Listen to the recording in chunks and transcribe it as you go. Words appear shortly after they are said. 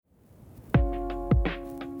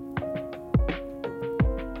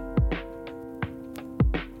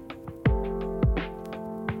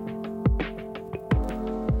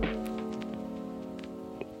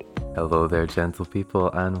Hello there, gentle people,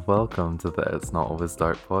 and welcome to the It's Not Always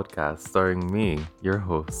Dark podcast, starring me, your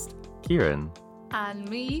host, Kieran. And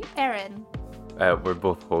me, Erin. We're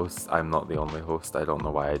both hosts. I'm not the only host. I don't know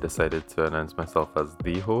why I decided to announce myself as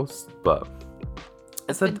the host, but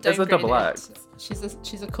it's a double act. She's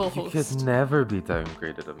a You co-host. could never be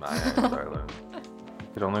downgraded in my eyes, darling. You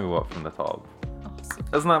could only go up from the top. Oh,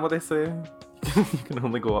 so- Isn't that what they say? You can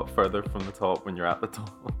only go up further from the top when you're at the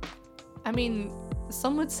top. I mean,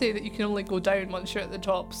 some would say that you can only go down once you're at the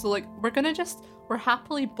top. So like, we're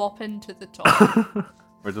happily bopping to the top.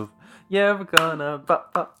 we're gonna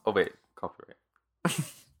bop. Oh wait, copyright.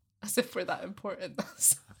 As if we're that important.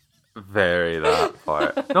 Very that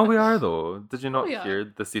part. No, we are though. Did you not We are.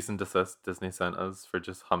 hear the cease and desist Disney sent us for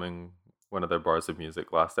just humming one of their bars of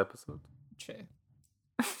music last episode? True.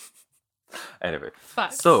 Anyway,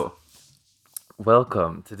 Facts. so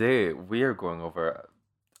welcome. Today we are going over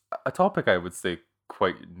a topic I would say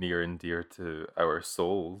quite near and dear to our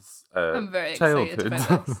souls. I'm very excited childhood.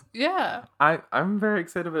 about this. Yeah. I'm very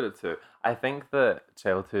excited about it too. I think that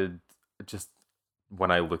childhood, just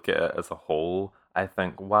when I look at it as a whole, I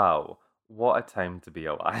think, wow, what a time to be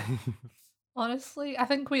alive. Honestly, I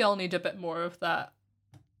think we all need a bit more of that.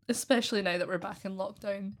 Especially now that we're back in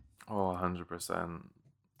lockdown. Oh, 100%.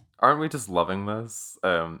 Aren't we just loving this?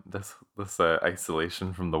 This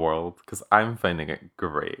isolation from the world? Because I'm finding it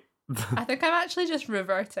great. I think I'm actually just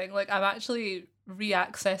reverting. Like, I'm actually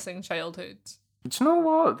re-accessing childhood. Do you know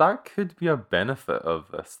what? That could be a benefit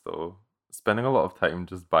of this, though. Spending a lot of time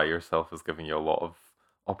just by yourself is giving you a lot of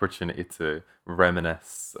opportunity to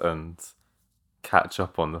reminisce and catch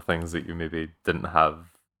up on the things that you maybe didn't have.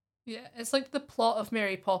 Yeah, it's like the plot of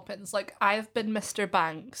Mary Poppins. Like, I've been Mr.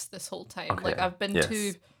 Banks this whole time. Okay, Like, I've been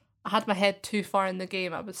yes. I had my head too far in the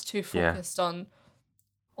game. I was too Yeah. focused on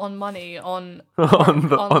money, on on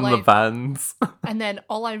the life. bands. And then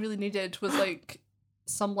all I really needed was like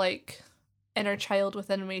some like inner child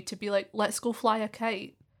within me to be like, let's go fly a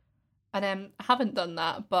kite. And I haven't done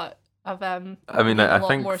that, but I've I mean, eaten I a lot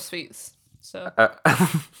think more sweets. So I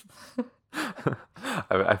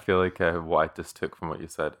feel like what I just took from what you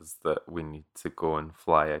said is that we need to go and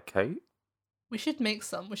fly a kite. we should make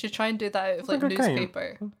some. We should try and do that out of like Like a kite.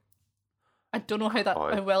 newspaper. I don't know how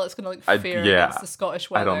Oh, how well it's gonna like I- fare yeah, against the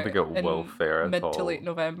Scottish I weather. don't think it will in fare at mid all. to late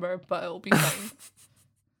November, but it'll be fine.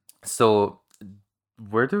 So,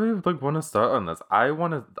 where do we like want to start on this?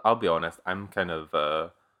 I'll be honest. I'm kind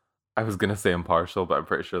of. I was gonna say impartial, but I'm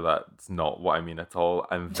pretty sure that's not what I mean at all.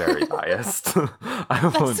 I'm very biased.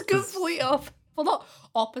 That's won't complete well, not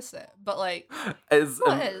opposite, but like It's,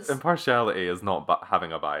 Well, it is. Impartiality is not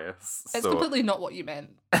having a bias. it's so completely not what you meant.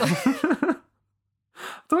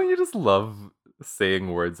 Don't you just love saying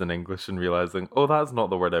words in English and realizing, oh, that's not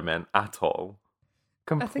the word I meant at all?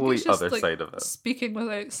 I think it's Complete just other like side of it. speaking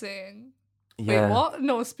without saying. Yeah. Wait, what?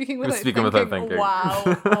 No, speaking without speaking thinking. without thinking. Wow.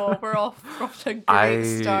 Oh, we're off to a great I-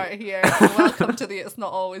 start here. Welcome to the It's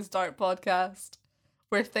Not Always Dark podcast,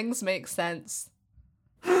 where things make sense.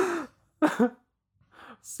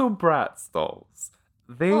 So Bratz dolls,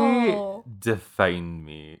 they Oh. define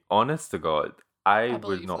me. Honest to God, I would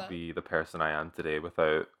believe not that. be the person I am today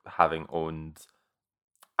without having owned.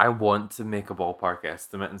 I want to make a ballpark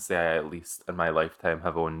estimate and say I at least in my lifetime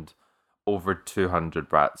have owned over 200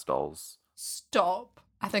 Bratz dolls. Stop.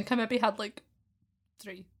 I think I maybe had like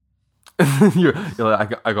 3. you're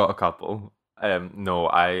like, I got a couple. No,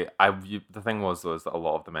 the thing was that a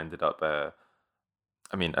lot of them ended up.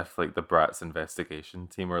 I mean, if like the Bratz investigation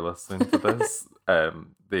team are listening to this,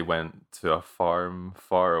 they went to a farm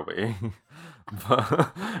far away.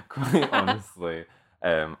 But quite honestly,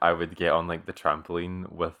 I would get on like the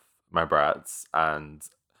trampoline with my Bratz, and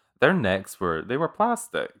their necks were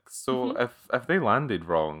plastic. So if they landed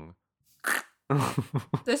wrong.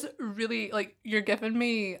 This really, like, you're giving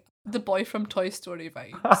me the boy from Toy Story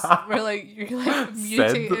vibes. Where like you're like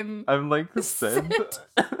mutating. I'm like Sid.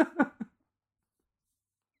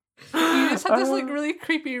 You just had this like really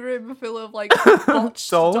creepy room full of like botched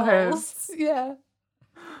Doll dolls. heads. Yeah.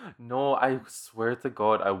 No, I swear to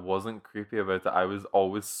God, I wasn't creepy about it. I was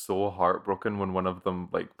always so heartbroken when one of them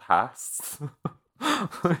like passed.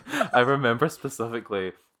 I remember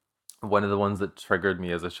specifically one of the ones that triggered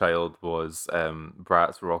me as a child was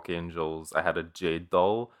Bratz Rock Angels. I had a Jade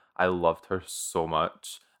doll. I loved her so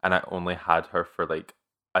much, and I only had her for like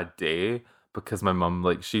a day because my mum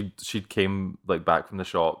like she came like back from the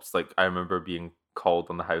shops. Like I remember being called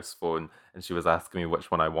on the house phone and she was asking me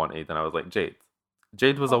which one I wanted, and I was like Jade.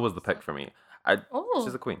 Jade was always the pick for me.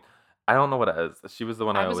 She's a queen. I don't know what it is. She was the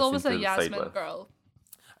one I was always always a seemed to side Yasmin with. girl.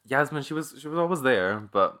 Yasmin, she was always there,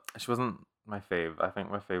 but she wasn't my fave. I think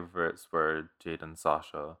my favorites were Jade and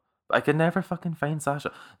Sasha. I could never fucking find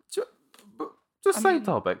Sasha. Ju- Just I side mean,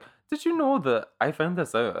 topic. Did you know that I found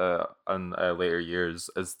this out in later years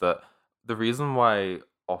is that the reason why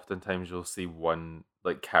oftentimes you'll see one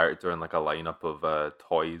like character in like a lineup of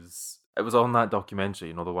toys. It was on that documentary,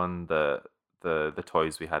 you know, the one the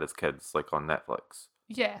toys we had as kids, like on Netflix.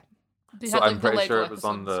 yeah, they So had I'm like the pretty sure Lego it was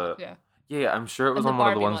on episode and stuff. the Yeah, yeah, I'm sure it was and the on one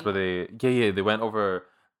of the Barbie ones where one. they went over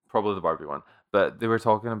probably the Barbie one, but they were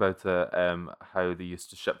talking about it, how they used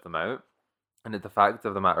to ship them out. And the fact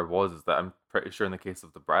of the matter was is that I'm pretty sure in the case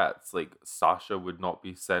of the Bratz, like Sasha would not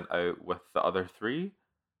be sent out with the other three.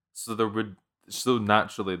 So so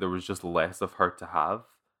naturally there was just less of her to have.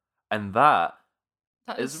 And that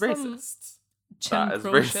That is is some racist. Jim That is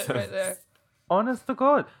Crow shit right racist. there. Honest to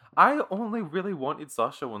God. I only really wanted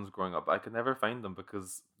Sasha ones growing up. I could never find them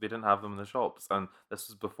because they didn't have them in the shops. And this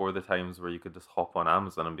was before the times where you could just hop on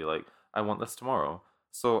Amazon and be like, I want this tomorrow.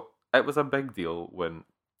 So it was a big deal when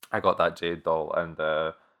I got that Jade doll, and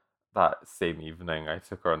that same evening I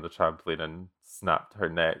took her on the trampoline and snapped her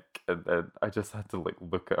neck, and then I just had to like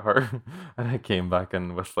look at her and I came back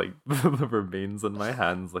in with like the remains in my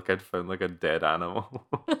hands like I'd found like a dead animal.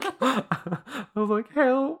 I was like,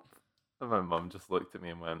 help. And my mum just looked at me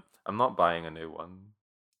and went, I'm not buying a new one.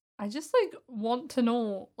 I just like want to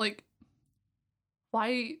know like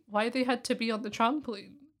why they had to be on the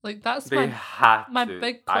trampoline. Like that's They had my to.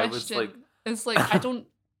 big I was like, question. Is like I don't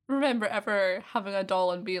remember ever having a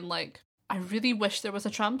doll and being like, I really wish there was a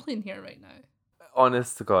trampoline here right now.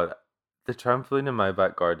 honest to God, the trampoline in my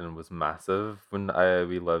back garden was massive when uh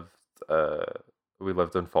we lived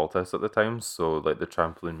in Falthouse at the time, so like the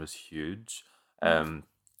trampoline was huge. Um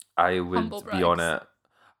I would Humble be on brags. it.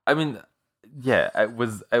 I mean, yeah, it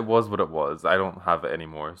was what it was. I don't have it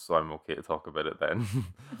anymore, so I'm okay to talk about it then.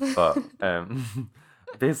 But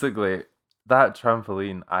basically that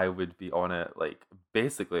trampoline I would be on it like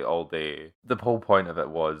basically all day. The whole point of it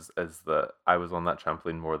is that I was on that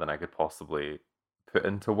trampoline more than I could possibly put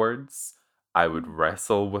into words. I would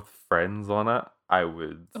wrestle with friends on it. I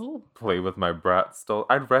would Oh, play with my Bratz doll.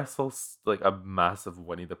 I'd wrestle like a massive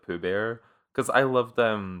Winnie the Pooh bear because I loved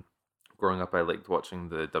growing up. I liked watching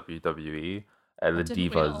the WWE and I the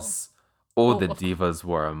didn't we all? Divas. Oh, Oh, the Divas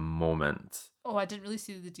were a moment. oh, I didn't really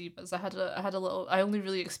see the Divas. I had a little. I only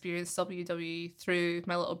really experienced WWE through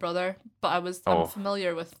my little brother, but I'm Oh,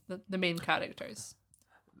 familiar with the main characters.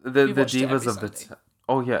 the We the watched it divas every of Sunday.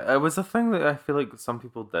 oh yeah, it was a thing that I feel like some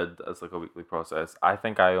people did as like a weekly process. I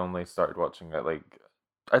think I only started watching it like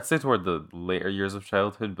I'd say toward the later years of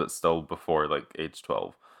childhood, but still before like age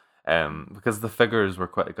 12. Because the figures were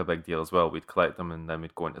quite like a big deal as well. We'd collect them and then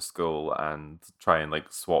we'd go into school and try and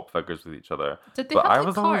like swap figures with each other. Did they But have I like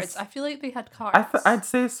was cards? always I feel like they had cards. I'd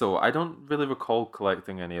say so. I don't really recall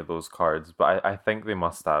collecting any of those cards, but I think they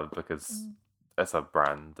must have because Mm, it's a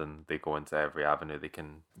brand and they go into every avenue they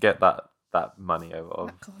can get that money out of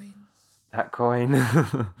that coin. that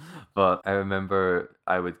coin. But I remember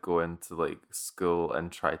I would go into like school and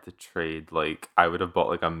try to trade like I would have bought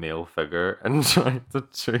like a male figure and tried to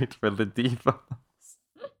trade for the diva.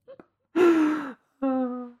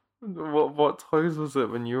 What toys was it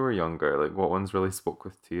when you were younger? Like what ones really spoke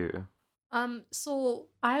with to you? So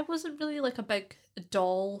I wasn't really like a big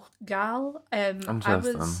doll gal.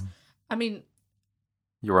 Interesting. I mean,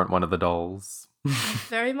 You weren't one of the dolls.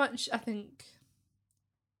 very much. I think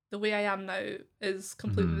the way I am now is Mhm.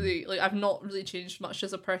 completely like I've not really changed much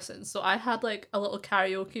as a person. So I had like a little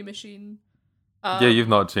karaoke machine. Yeah, you've Um,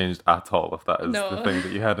 not changed at all if that is the no, thing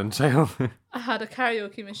that you had in childhood. I had a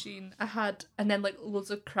karaoke machine. And then like loads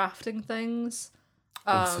of crafting things.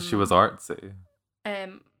 Oh, so she was Um, artsy.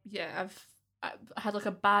 yeah, I had like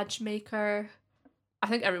a badge maker. I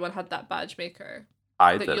think everyone had that badge maker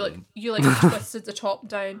I that didn't. you like twisted the top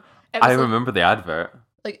down. It I was remember the advert.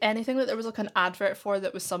 like anything that there was like an advert for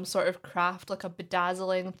that was some sort of craft, like a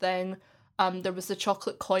bedazzling thing. There was the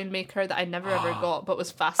chocolate coin maker that I never ever got, but was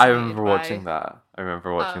I fascinated remember watching by. that. I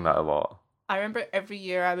remember watching that a Um, lot. I remember every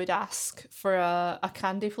year I would ask for a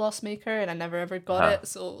candy floss maker, and I never ever got Huh. it.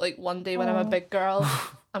 So like one day when I'm a Oh. big girl,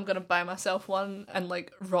 I'm gonna buy myself one and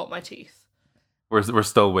like rot my teeth. We're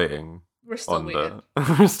still waiting We're still on waiting.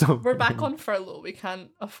 the. We're still. We're back on furlough. We can't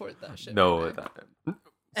afford that shit No, right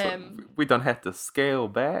so now. we don't have to scale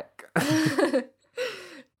back.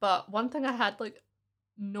 But one thing I had like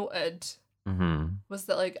noted Mm-hmm. was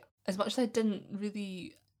that like as much as I didn't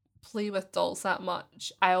really play with dolls that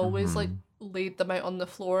much, I always like Mm-hmm. laid them out on the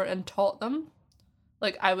floor and taught them.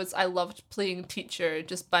 Like I loved playing teacher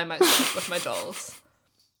just by myself with my dolls.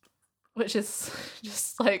 Which is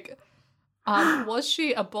just like was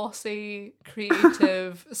she a bossy,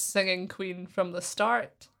 creative singing queen from the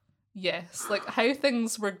start? Yes, like how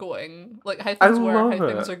things were going, like how I things were, how love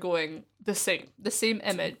things it. are going, the same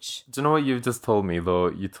image. Do you know what you've just told me though?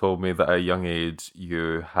 You told me that at a young age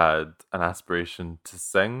you had an aspiration to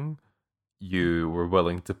sing. You were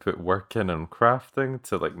willing to put work in on crafting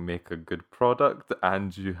to like make a good product,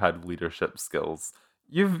 and you had leadership skills.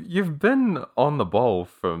 You've been on the ball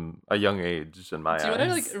from a young age in my Do you want to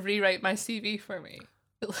like eyes. rewrite my CV for me?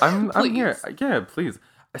 I'm here. Please. Yeah, please.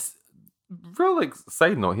 A s- Real like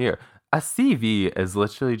side note here. A CV is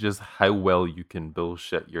literally just how well you can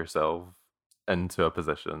bullshit yourself into a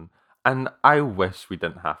position. And I wish we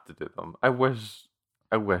didn't have to do them. I wish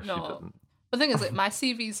you No. didn't. The thing is, like, my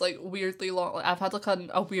CV's like weirdly long. Like, I've had like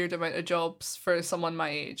a weird amount of jobs for someone my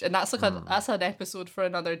age, and that's like Mm. that's an episode for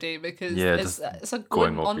another day because Yeah, it's just it's a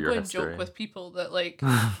going going over your ongoing joke history. with people that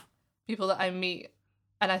I meet,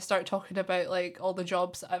 and I start talking about like all the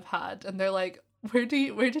jobs that I've had, and they're like, where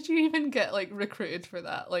did you even get like recruited for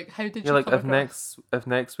that? Like, how did Yeah, you like come across?" if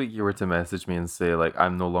next week you were to message me and say like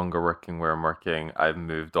I'm no longer working where I'm working, I've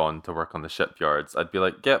moved on to work on the shipyards, I'd be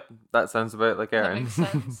like, yep, that sounds about like That Erin. makes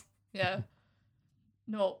sense. Yeah.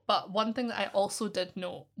 No, but one thing that I also did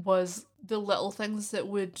note was the little things that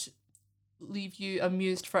would leave you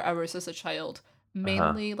amused for hours as a child. Uh-huh.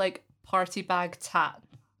 Mainly like party bag tat.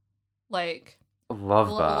 Like the Love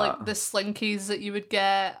little like that. the slinkies that you would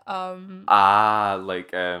get, Ah,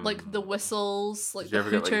 like the whistles, did like you the ever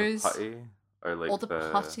get like the hooters, putty or all like the the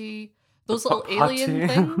putty, the those little alien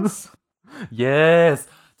putty? things. Yes.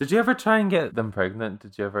 Did you ever try and get them pregnant?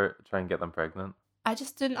 Did you ever try and get them pregnant? I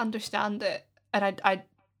just didn't understand it. And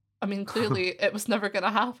I mean clearly it was never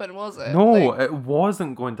gonna happen, was it? No, Like it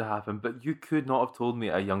wasn't going to happen, but you could not have told me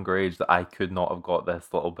at a younger age that I could not have got this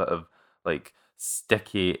little bit of like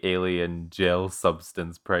sticky alien gel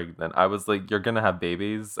substance pregnant. I was like, you're gonna have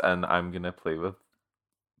babies and I'm gonna play with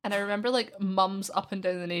and I remember like mums up and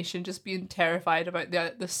down the nation just being terrified about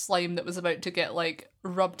the slime that was about to get like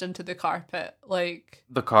rubbed into the carpet. Like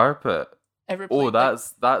the carpet. Oh, everybody like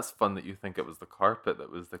that's fun that you think it was the carpet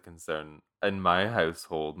that was the concern. In my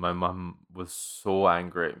household, my mum was so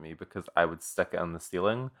angry at me because I would stick it on the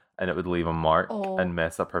ceiling and it would leave a mark oh, and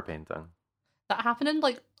mess up her painting. that happened in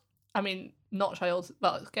like, I mean not child,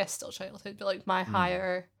 well I guess still childhood, but like my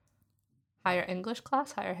Mm. higher English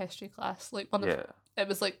class, higher history class, like one of Yeah. it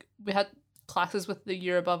was like we had classes with the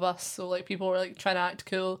year above us, so like people were like trying to act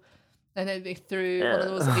cool, and then they threw one of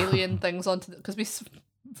those Yeah. alien things onto because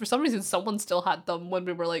for some reason someone still had them when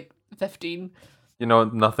we were like 15. You know,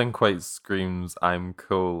 nothing quite screams I'm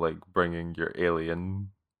cool like bringing your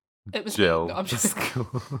alien It was me. No, gel I'm to joking.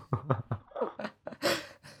 school.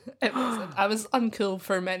 It wasn't. I was uncool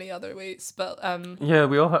for many other ways, but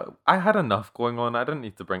Yeah, I had enough going on. I didn't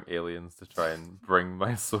need to bring aliens to try and bring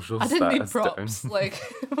my social I didn't need status props. down. Like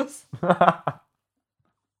it was.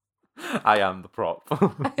 I am the prop.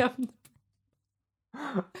 I am.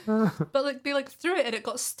 But like they like threw it and it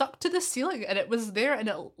got stuck to the ceiling and it was there and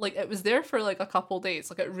it was there for like a couple days.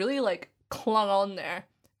 Like it really like clung on there.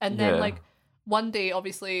 And then Yeah. like one day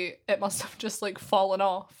obviously it must have just like fallen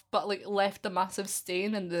off, but like left a massive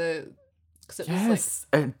stain in the because it was like Yes,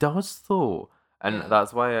 it does though. And yeah.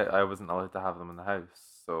 that's why I wasn't allowed to have them in the house.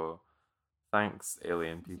 So thanks,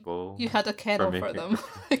 alien people, You had a for kennel for making them.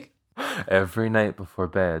 Like every night before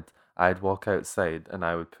bed, I'd walk outside and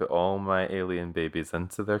I would put all my alien babies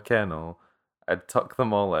into their kennel. I'd tuck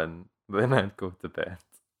them all in, then I'd go to bed.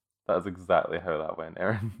 That's exactly how that went,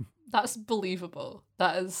 Erin. that's believable.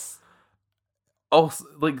 That is Also,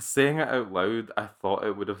 like saying it out loud, I thought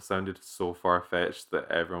it would have sounded so far fetched that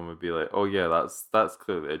everyone would be like, "Oh yeah, that's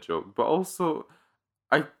clearly a joke." But also,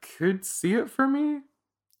 I could see it for me.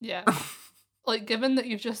 yeah. Like given that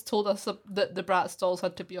you've just told us that the Bratz dolls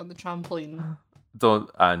had to be on the trampoline. Don't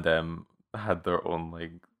and had their own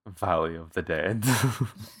like Valley of the Dead.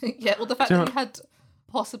 Yeah, well the fact Do you that know, you had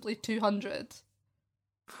possibly 200.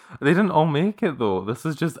 they didn't all make it though. This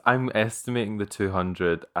is just I'm estimating the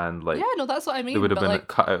 200 and Yeah, like no, that's what I they would mean. have But been like,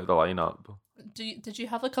 cut out of the lineup. did you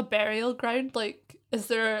have like a burial ground? Like, is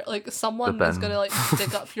there like The someone is gonna bin. like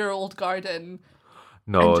dig up your old garden and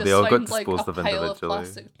No, they just all got find like a disposed of pile of individually.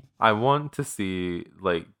 plastic? I want to see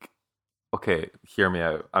like okay, hear me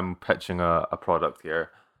out. I'm pitching a product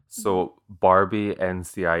here. Mhm. So Barbie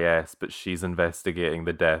NCIS, but she's investigating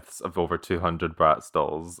the deaths of over 200 Bratz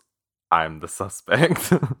dolls. I'm the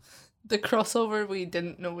suspect. The crossover we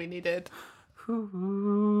didn't know we needed.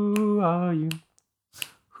 Who are you?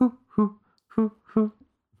 Who?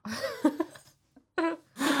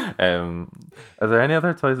 Um, are there any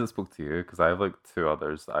other toys that spoke to you? Because I have like two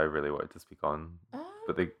others that I really wanted to speak on, Um,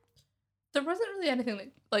 but they there wasn't really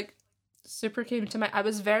anything like super came to mind. I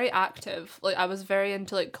was very active. Like I was very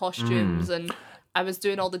into like costumes and I was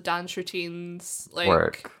doing all the dance routines. Like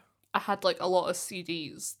Work. I had like a lot of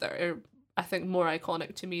CDs that are I think more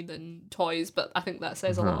iconic to me than toys, but I think that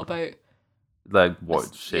says a lot about Like what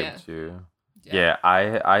this. shaped you. Yeah.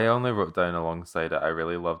 Yeah, I only wrote down alongside it. I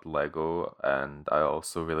really loved Lego, and I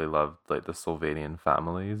also really loved like the Sylvanian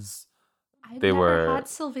families. I've They never were had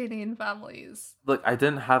Sylvanian families. like I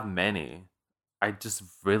didn't have many. I just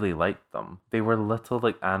really liked them. They were little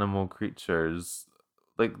like animal creatures,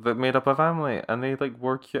 like that made up a family, and they like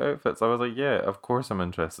wore cute outfits. I was like, yeah, of course I'm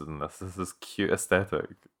interested in this. This is cute aesthetic.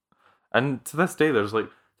 And to this day, there's like,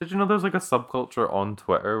 did you know there's like a subculture on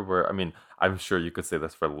Twitter where, I mean, I'm sure you could say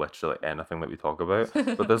this for literally anything that we talk about,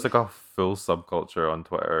 but there's like a full subculture on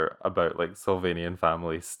Twitter about like Sylvanian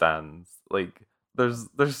family stands. Like, there's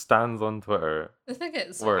stands on Twitter. The thing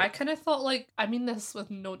is, Where, I kind of thought like I mean this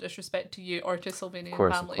with no disrespect to you or to Sylvanian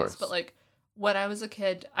of families, but course. like when I was a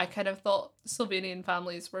kid, I kind of thought Sylvanian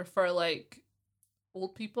families were for like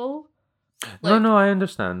old people. No, Like no, I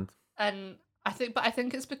understand. and I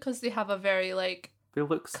think it's because they have a very like They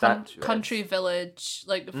look statuesque. country village,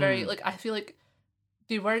 like very Mm. like I feel like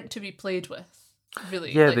they weren't to be played with,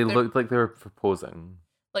 really. Yeah, Like they they're looked like they were proposing.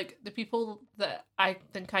 like the people that I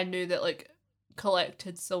think I knew that like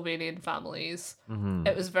collected Sylvanian families. Mm-hmm.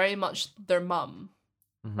 It was very much their mum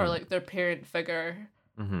Mm-hmm. or like their parent figure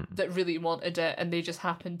Mm-hmm. that really wanted it, and they just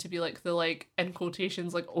happened to be like the like in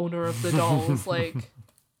quotations like owner of the dolls, like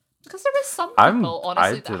because there was some people I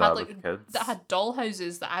honestly do that had that like with kids. that had doll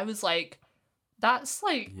houses that I was like, that's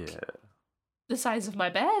like Yeah. the size of my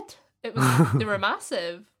bed. It was they were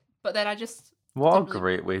massive, but then I just What a didn't really-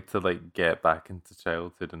 great way to like get back into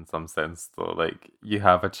childhood in some sense though. Like you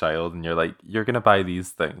have a child and you're like, you're gonna buy these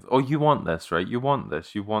things. Oh, you want this, right? You want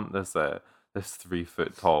this. You want this this 3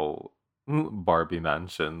 foot tall Barbie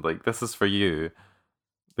mansion. Like this is for you.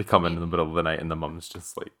 They come in the middle of the night and the mum's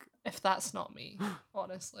just like if that's not me,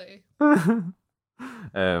 honestly.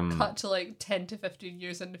 um Cut to like 10 to 15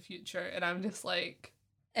 years in the future, and I'm just like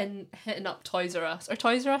and hitting up Toys R Us. Are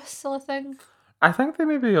Toys R Us still a thing? I think they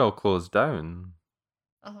maybe all closed down.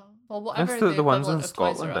 Well, whatever It's the ones in equivalent of Toys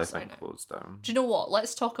Scotland R I Us are think now. closed down. Do you know what?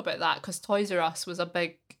 Let's talk about that because Toys R Us was a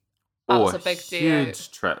big. That was a big day out.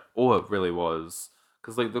 huge trip. Oh, it really was.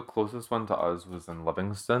 Because like the closest one to us was in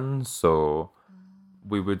Livingston, so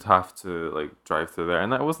we would have to like drive through there,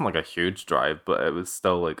 and that wasn't like a huge drive, but it was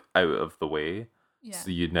still like out of the way. Yeah. So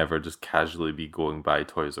you'd never just casually be going by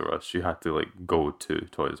Toys R Us. You had to like go to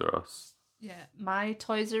Toys R Us. Yeah. My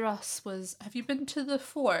Toys R Us was. Have you been to the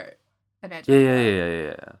fort in Yeah, Edinburgh?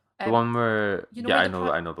 yeah. The Um, one where you know yeah, where I the know,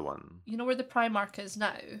 pri- I know the one. You know where the Primark is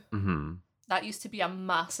now? Mm-hmm. That used to be a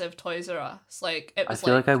massive Toys R Us. Like it I was.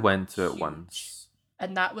 feel like I went to it huge. once.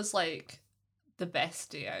 And that was like the best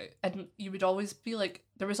day out. And you would always be like,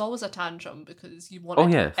 there was always a tantrum because you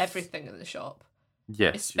wanted yes. everything in the shop. Yes, you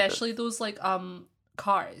did. Especially those like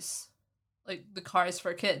cars, like the cars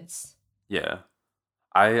for kids. Yeah.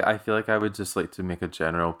 I feel like I would just like to make a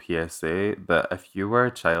general PSA that if you were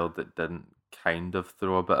a child that didn't kind of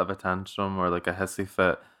throw a bit of a tantrum or like a hissy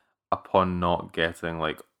fit upon not getting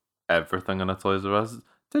like everything in a Toys R Us,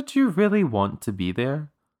 did you really want to be there?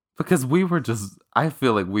 Because we were just I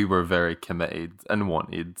feel like we were very committed and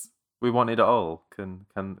we wanted it all. Can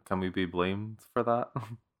we be blamed for that?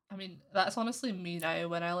 I mean, that's honestly me now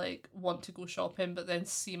when I like want to go shopping but then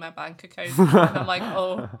see my bank account and I'm like,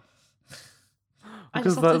 oh, I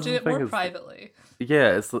just have to do it more privately.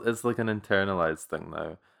 Yeah, it's like an internalized thing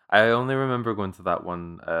now. I only remember going to that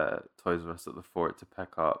one Toys R Us at the fort to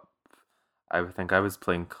pick up. I think I was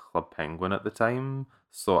playing Club Penguin at the time,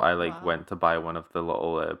 so I like Wow. went to buy one of the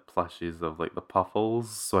little plushies of like the Puffles,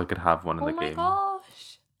 so I could have one in Oh the my game.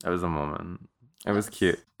 gosh. It was a moment. It was That's-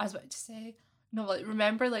 cute. I was about to say, no, like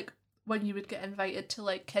remember like when you would get invited to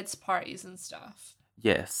like kids' parties and stuff?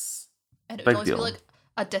 Yes. And it Big would always be deal. like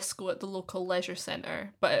a disco at the local leisure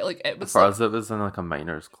centre. But it was For like, us, it was in like a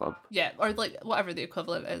miners club. yeah, or like whatever the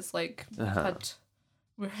equivalent is. Like Uh-huh.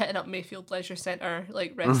 we're hitting up Mayfield Leisure Centre,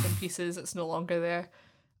 like rest in pieces, it's no longer there.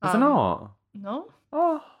 Is it not? No?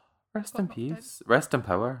 Oh, rest in Got knocked down. peace. Rest in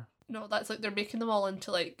power. No, that's like they're making them all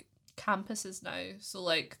into like campuses now. So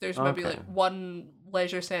like there's maybe Okay. like one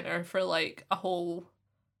leisure centre for like a whole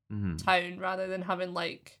Hmm. town rather than having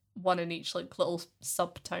like one in each like little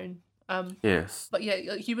sub town. Yes. But yeah,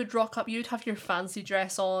 like, you would rock up, you'd have your fancy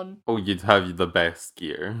dress on, Oh, you'd have the best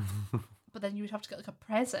gear. but then you would have to get like a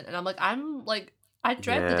present. And I'm like, I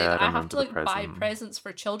dread the day Yeah, that I I have to like remember the buy present. presents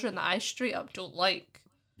for children that I straight up don't like.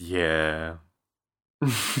 Yeah.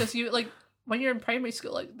 Because you like when you're in primary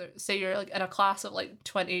school, like say you're like in a class of like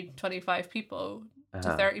 20, 25 people to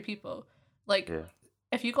Uh-huh. 30 people, Like, Yeah.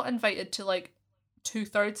 if you got invited to like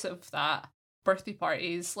 2/3 of that birthday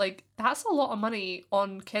parties, like that's a lot of money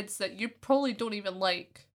on kids that you probably don't even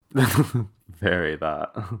like. Very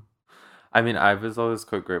that. I mean, I was always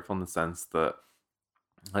quite grateful in the sense that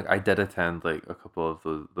like I did attend like a couple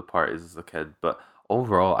of the parties as a kid, but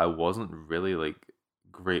overall I wasn't really like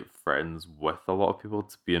great friends with a lot of people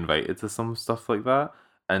to be invited to some stuff like that.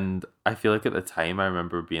 And I feel like at the time I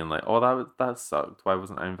remember being like, "Oh, that sucked. Why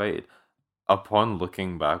wasn't I invited?" Upon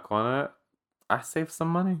looking back on it, I saved some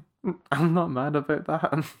money. I'm not mad about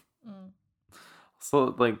that. Mm.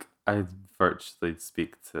 So like I virtually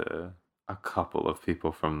speak to a couple of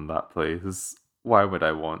people from that place. Why would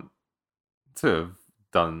I want to have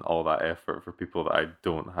done all that effort for people that I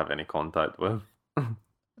don't have any contact with? But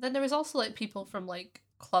then there was also like people from like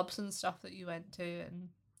clubs and stuff that you went to, and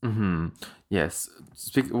Mm-hmm. Yes.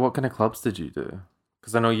 What kind of clubs did you do?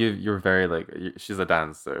 Because I know you're very like she's a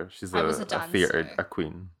dancer. She's I was a a theater dancer. a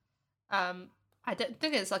queen. Um, I didn't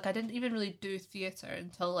think it's like I didn't even really do theater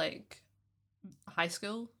until like high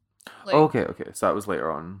school. Oh, Like, okay. So that was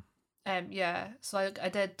later on. yeah. So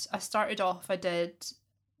I started off. I did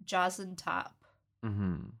jazz and tap.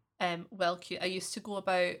 Mm-hmm. Well cute. I used to go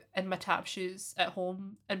about in my tap shoes at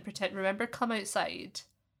home and pretend. Remember, come outside.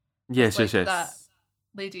 Yes, Like yes, that yes.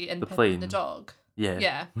 lady in The Pippi and the plane. Dog. Yeah.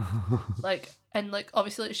 Yeah. Like, and like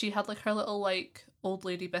obviously like, she had like her little like old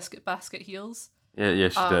lady biscuit basket heels. Yeah,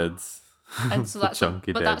 she did. And so The that's like,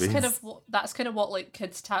 chunky but that's kind debbies. of what like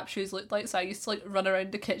kids tap shoes looked like. So I used to like run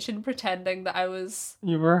around the kitchen pretending that I was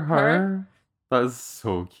You were her, her? That's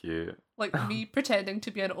so cute. like me pretending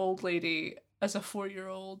to be an old lady as a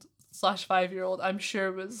 4-year-old / 5-year-old. I'm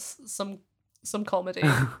sure was some comedy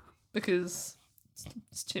because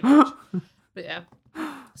it's too much. But yeah,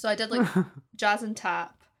 so I did like jazz and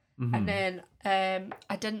tap. And Mhm.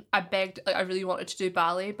 then I begged, like I really wanted to do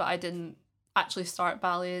ballet, but I didn't actually start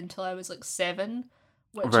ballet until I was like 7,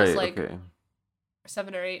 which is Right, like okay.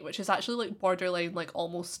 7 or 8, which is actually like borderline like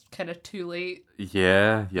almost kind of too late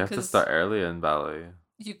Yeah, you have to because start early in ballet.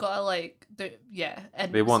 you gotta like yeah, They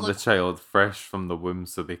and so want the like child fresh from the womb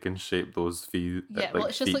so they can shape those feet yeah, well like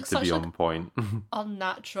it's just like feet to such be like on point.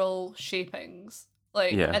 unnatural shapings.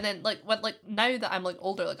 Like, Yeah, and then like when like now that I'm like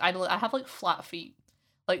older, like I know I have like flat feet.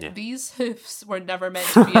 Like yeah. these hoofs were never meant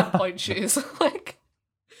to be in point shoes. Like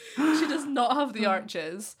she does not have the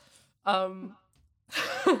arches. Um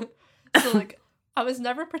so like I was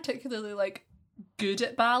never particularly like good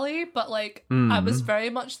at ballet, but like I was Mm. very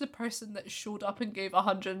much the person that showed up and gave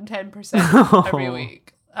 110% every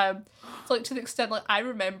week. So like to the extent like I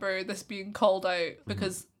remember this being called out Mhm.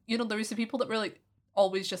 because you know there was the people that were like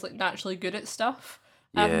always just like naturally good at stuff.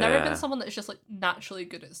 I've never been Yeah. someone that's just like naturally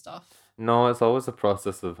good at stuff. No, it's always a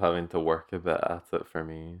process of having to work a bit at it for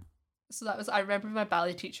me. So that was I remember my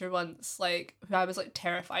ballet teacher once, like who I was like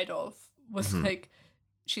terrified of, was Mhm. like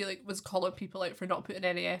she like was calling people out for not putting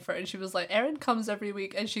any effort, and she was like, Erin comes every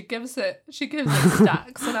week and she gives it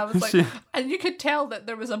stacks, and I was like, She... and you could tell that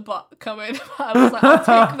there was a butt coming. I was like, I'll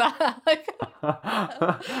take that. Like,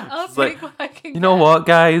 I'll She's like, take what I can you know get. what,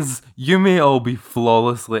 guys? You may all be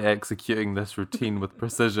flawlessly executing this routine with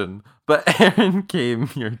precision, but Erin came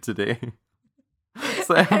here today.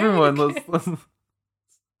 So Erin everyone, came.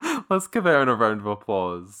 let's give Erin a round of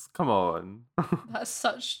applause. Come on. That's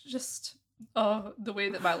such just the way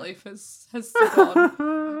that my life has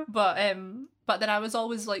gone. But then I was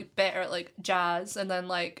always like better at like jazz and then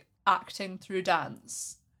like acting through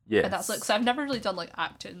dance. And that's like Yes. so I've never really done like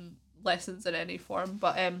acting lessons in any form,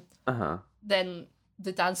 but Uh-huh. then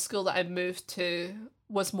the dance school that I moved to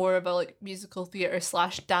was more of a like musical theatre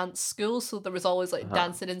 / dance school, so there was always like Uh-huh.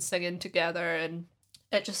 dancing and singing together, and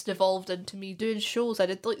it just evolved into me doing shows. I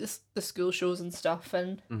did like the school shows and stuff,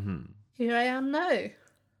 and Mm-hmm. here I am now.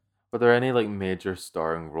 Were there any like major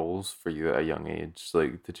starring roles for you at a young age?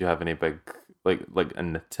 Like, did you have any big like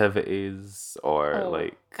nativities or Oh,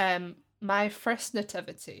 like? my first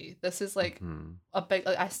nativity. This is like Mhm. a big.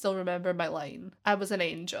 Like, I still remember my line. I was an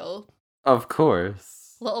angel, Of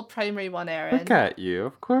course. little primary one, Look Erin. at you.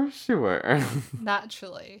 Of course you were.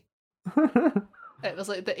 Naturally, it was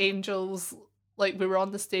like the angels. Like we were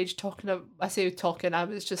on the stage talking. I say talking. I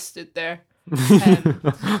was just stood there,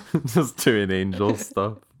 um, Just doing angel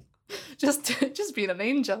stuff. just being an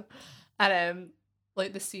angel, and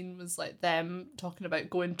like the scene was like them talking about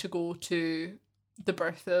going to the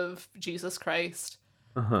birth of Jesus Christ.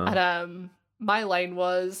 Uh-huh. And my line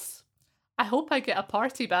was, I hope I get a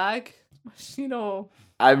party bag. You know,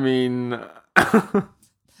 I mean,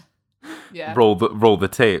 yeah. roll the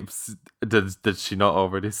tapes. Did she not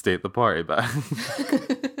already state the party back?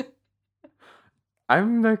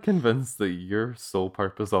 I'm now convinced that your sole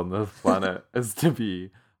purpose on this planet is to be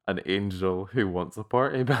an angel who wants a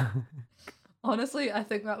party back. Honestly, I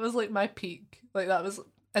think that was like my peak. Like that was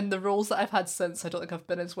in the roles that I've had since. I don't think I've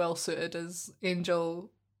been as well suited as Angel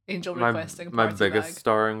My requesting my party biggest bag.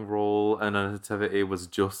 starring role in a nativity was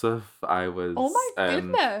Joseph. I Oh was my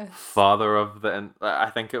goodness! father of the. And I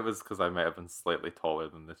think it was because I might have been slightly taller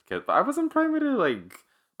than this kid, but I was in primary like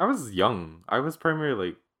I was young. I was primary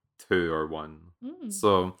like 2 or 1. Mm.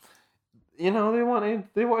 So they wanted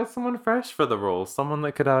someone fresh for the role, someone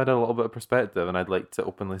that could add a little bit of perspective, and I'd like to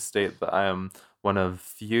openly state that I am one of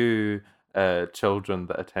few children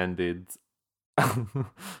that attended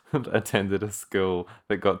a school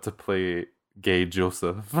that got to play gay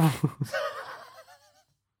Joseph.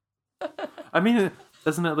 I mean,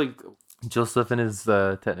 isn't it like Joseph in his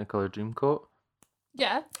Technicolor Dreamcoat?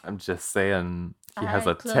 Yeah. I'm just saying he has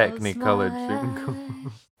I a close Technicolor my Dreamcoat.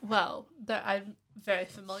 eyes. Well, I'm very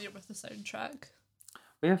familiar with the soundtrack.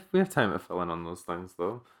 We have time to fill in on those things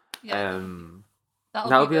though. Yeah,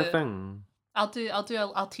 That'll be a thing. I'll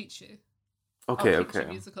teach you. Okay, I'll teach you okay.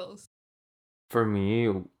 musicals. For me,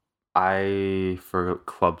 for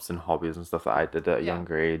clubs and hobbies and stuff that I did at a Yeah.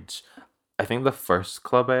 younger age, I think the first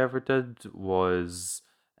club I ever did was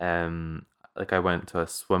like I went to a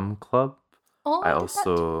swim club. Oh, I I did that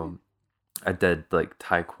also too. I did like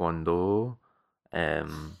taekwondo.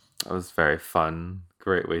 It was very fun.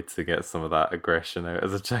 Great way to get some of that aggression out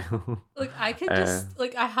as a child. Like I can just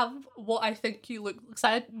like I have what I think you look. Because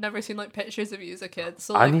I had never seen like pictures of you as a kid,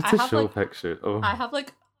 so I like need I to have show like pictures. Oh, I have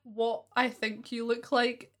like what I think you look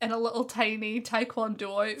like in a little tiny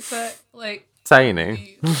taekwondo outfit. Like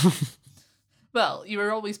tiny. well, you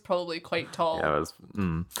were always probably quite tall. Yeah,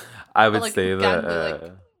 I would like, say that.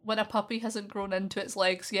 like when a puppy hasn't grown into its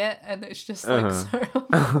legs yet, and it's just like sort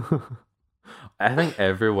of. I think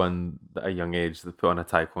everyone at a young age that put on a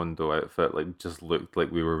taekwondo outfit like just looked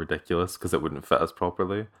like we were ridiculous because it wouldn't fit us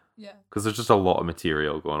properly. Yeah. Because there's just a lot of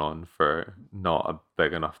material going on for not a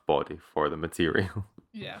big enough body for the material.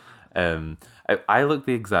 Yeah. I look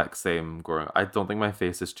the exact same growing. I don't think my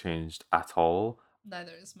face has changed at all.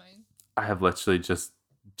 Neither is mine. I have literally just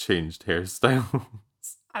changed hairstyle.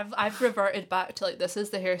 I've reverted back to like this is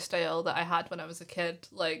the hairstyle that I had when I was a kid,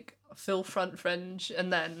 like full front fringe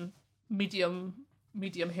and then medium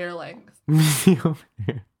hair length. Medium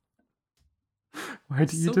hair. Why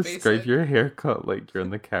do you So describe basic. your haircut like you're in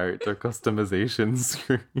the character customization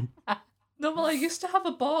screen? No, well, I used to have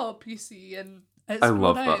a bob, you see, and it's I grown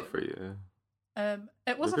love out. that for you.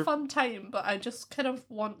 It was a Look at- fun time, but I just kind of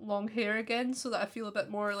want long hair again so that I feel a bit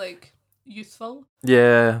more like youthful.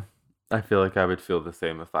 Yeah, I feel like I would feel the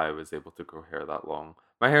same if I was able to grow hair that long.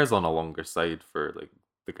 My hair's on a longer side for like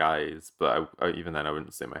the guys, but even then I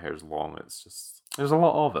wouldn't say my hair's long. It's just there's a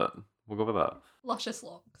lot of it. We'll go with that. Luscious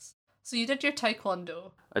locks. So you did your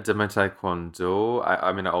taekwondo. I did my taekwondo.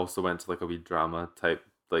 I mean I also went to like a wee drama type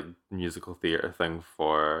like musical theater thing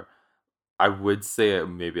for. I would say it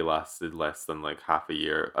maybe lasted less than like half a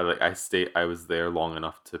year. I was there long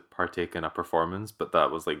enough to partake in a performance, but that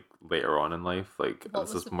was like later on in life. Like What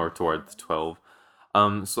this was is the more towards performance?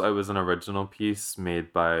 12. So it was an original piece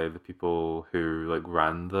made by the people who like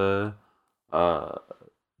ran uh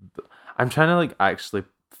I'm trying to like actually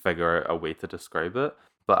figure out a way to describe it,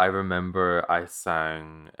 but I remember I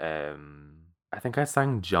sang I think I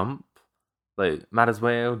sang Jump, like might as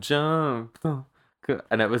well jump.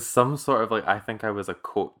 And it was some sort of like I think I was a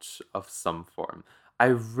coach of some form. I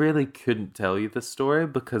really couldn't tell you the story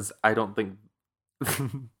because I don't think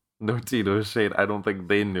no tea, no shade. I don't think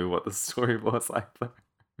they knew what the story was either.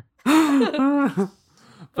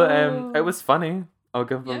 But it was funny. I'll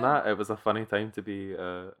give them Yeah. that. It was a funny time to be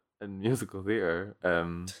in musical theater.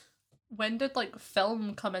 When did like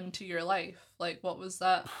film come into your life? Like what was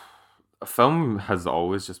that? Film has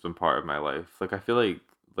always just been part of my life. Like I feel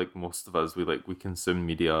like most of us we consume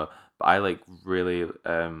media, but I like really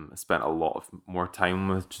spent a lot of more time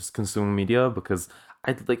with just consuming media because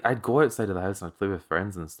I'd go outside of the house and I'd play with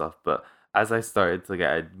friends and stuff. But as I started to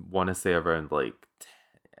get, I'd want to say around like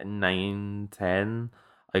 9, 10,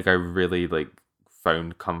 like I really like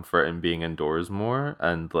found comfort in being indoors more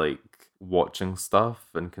and like watching stuff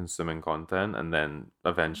and consuming content and then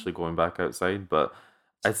eventually going back outside. But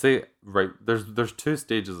I'd say right there's 2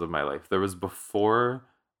 stages of my life. There was before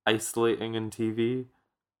isolating in TV,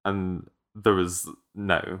 and there was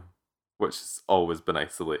now, which has always been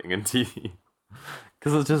isolating in TV.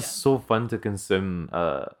 Because it's just Yeah. so fun to consume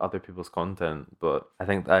other people's content, but I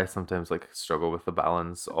think that I sometimes like struggle with the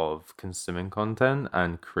balance of consuming content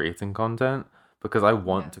and creating content because I Yeah.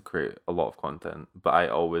 want to create a lot of content, but I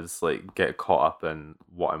always like get caught up in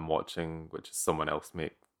what I'm watching, which is someone else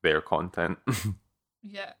make their content.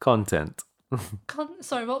 Yeah. Content.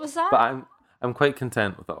 Sorry, what was But that? I'm quite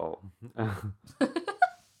content with it all.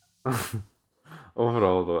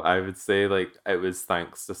 Overall, though, I would say like it was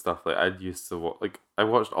thanks to stuff like I'd used to watch. Like I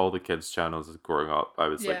watched all the kids' channels as growing up. I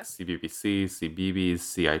was like Yeah. CBBC, CBeebies,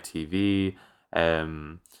 CITV,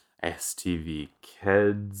 STV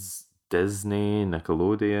Kids, Disney,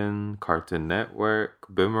 Nickelodeon, Cartoon Network,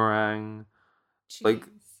 Boomerang. Like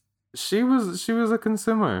Jeez. she was a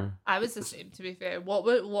consumer. I was the same, to be fair. What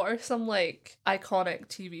are some like iconic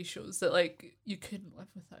TV shows that like you couldn't live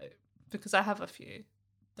without? Because I have a few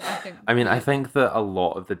that I think I mean, I really. think that a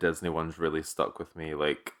lot of the Disney ones really stuck with me.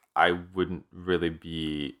 Like, I wouldn't really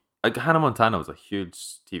be like Hannah Montana was a huge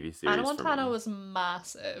TV Hannah series for Montana me, was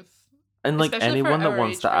massive, and like especially for anyone that our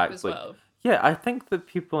wants age to group act as like, well. yeah, I think that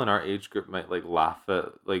people in our age group might like laugh at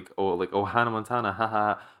like oh Hannah Montana,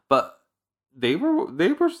 haha, but they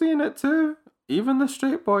were seeing it too. Even the Yeah.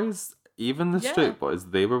 straight boys,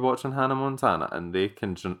 they were watching Hannah Montana, and they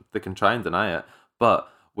can try and deny it, but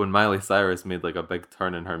when Miley Cyrus made like a big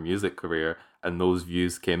turn in her music career and those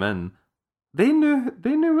views came in, they knew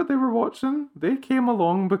what they were watching. They came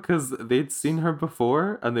along because they'd seen her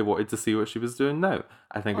before and they wanted to see what she was doing now.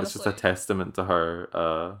 I think it's just a Honestly, testament to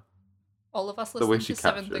her, all of us the way listening she to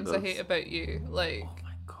Seven captured Things I Hate us. About You, Oh like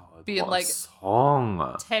my god, being what a like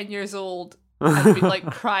song! 10 years old and be like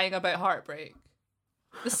crying about heartbreak.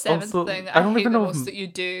 The seventh Also, thing I I don't hate even the know if most that you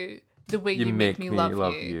do, the way you you make make me me love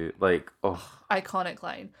love you. you. Like, oh, Iconic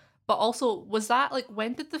line. But also, was that like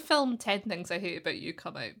when did the film 10 Things I Hate About You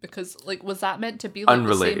come out? Because like was that meant to be like the same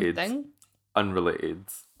unrelated. thing? Unrelated.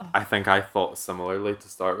 Oh, I think I thought similarly to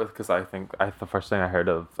start with because I think the first thing I heard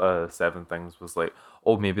of Seven Things was like,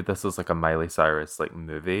 oh, maybe this is like a Miley Cyrus like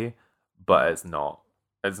movie, but it's not.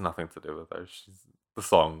 It's nothing to do with her. The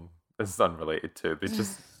song is unrelated to. They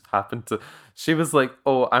just happened to. She was like,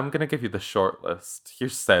 oh, I'm gonna give you the short list.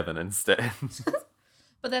 Here's seven instead.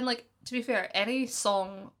 but then like to be fair, any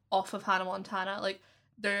song off of Hannah Montana, like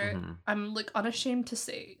Mhm. I'm like unashamed to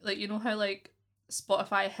say, like you know how like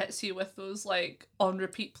Spotify hits you with those like on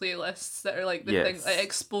repeat playlists that are like the thing that Yes.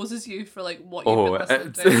 exposes you for like what you've Oh, been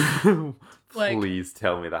listening to. Like please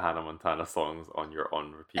tell me the Hannah Montana songs on your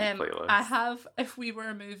on repeat I playlist. have If We Were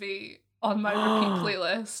a Movie on my repeat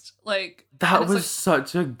playlist, like and That it's was like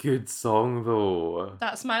such a good song, though.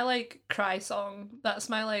 that's my like cry song. That's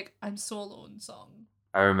my like I'm so alone song.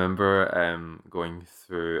 I remember going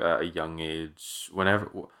through at a young age.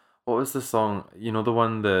 What was the song? You know the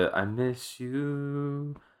one that I miss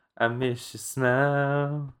you, I miss your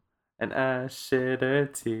smile, and I shed a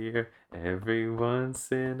tear every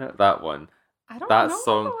once in a that one. I don't That know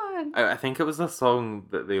song, that one. I think it was a song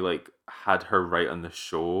that they like had her write on the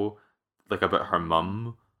show, like about her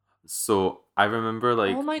mum. So I remember Oh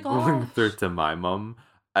like my going through gosh. to my mum,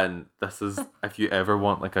 and this is if you ever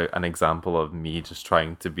want like an example of me just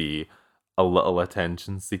trying to be a little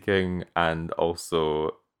attention seeking and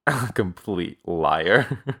also a complete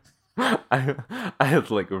liar. I I had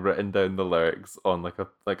like written down the lyrics on like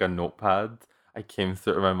a notepad. I came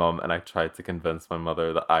through to my mum and I tried to convince my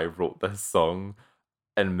mother that I wrote this song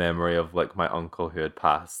in memory of like my uncle who had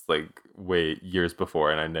passed like way years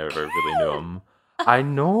before and I never really knew him. I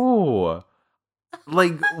know.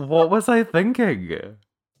 Like what was I thinking?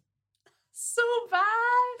 So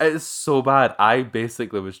bad. It's so bad. I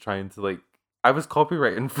basically was trying to like I was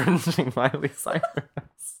copyright infringing Miley Cyrus.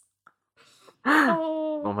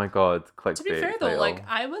 Oh Oh. my god, To be clickbait fair though, like title.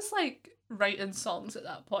 I was like writing songs at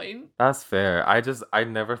that point. That's fair. I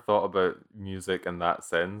never thought about music in that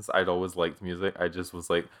sense. I'd always liked music. I just was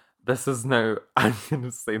like, this is now I'm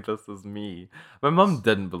gonna say this is me. My mum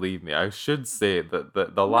didn't believe me. I should say that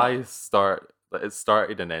the No. lies start that it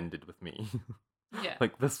started and ended with me. Yeah.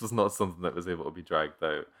 Like this was not something that was able to be dragged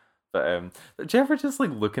out. Did you ever just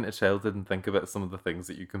like look into childhood and think about some of the things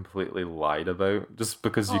that you completely lied about just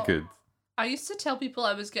because you Oh, could? I used to tell people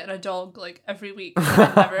I was getting a dog like every week, and then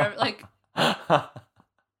I'd never like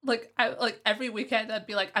I like every weekend I'd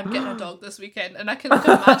be like I'm getting a dog this weekend, and I can like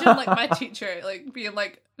imagine like my teacher like being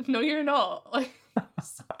like, no, you're not. Like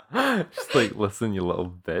Just like, listen, you little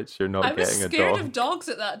bitch, you're I not was getting a scared dog. of dogs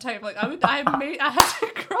at that time. Like I had to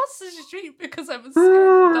cross the street because I was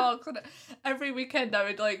scared of dogs, and every weekend I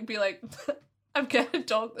would like be like, I'm getting a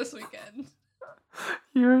dog this weekend.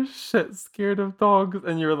 You're shit scared of dogs,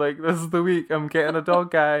 and you're like, this is the week I'm getting a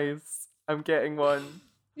dog, guys. I'm getting one.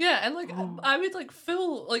 Yeah, and like I would like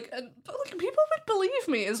feel like, but like people would believe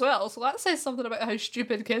me as well. So that says something about how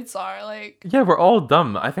stupid kids are. Like, Yeah, we're all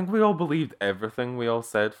dumb. I think we all believed everything we all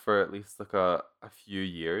said for at least like a few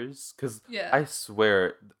years. Because yeah, I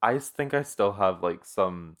swear, think I still have like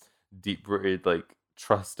some deep rooted like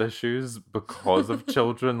trust issues because of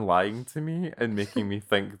children lying to me and making me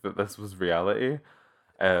think that this was reality.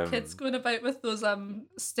 kids going about with those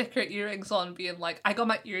sticker earrings on, being like, "I got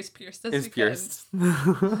my ears pierced this Is weekend." pierced.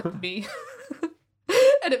 Me.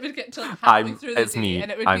 And it would get to like halfway through the It's day, me.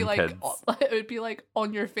 and it would be I'm like kids. it would be like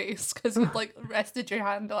on your face because you'd like rested your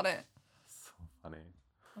hand on it. So funny.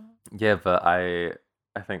 Yeah, but I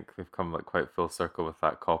think we've come like quite full circle with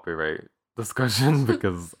that copyright discussion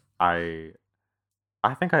because I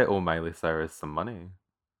think I owe Miley Cyrus some money.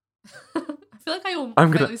 I feel like I owe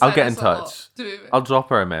Miley I'll get in Cyrus a lot, touch. too. I'll drop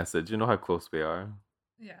her a message. You know how close we are.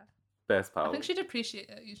 Yeah, Best I pal. think she'd appreciate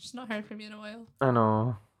it. You've just not heard from me in a while. I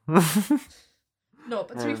know. No,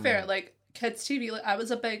 but to be fair, like kids TV, like I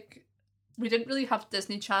was a big. We didn't really have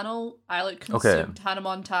Disney Channel. I like consumed Hannah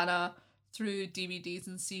Montana through DVDs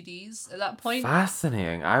and CDs at that point.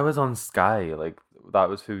 Fascinating. I was on Sky. Like that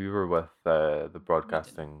was who we were with. The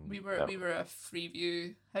broadcasting. We were a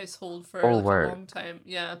Freeview household for Oh, like word. a long time.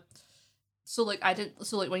 Yeah. So like I didn't.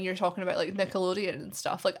 So like when you're talking about like Nickelodeon and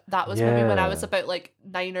stuff, like that was maybe when I was Yeah. about like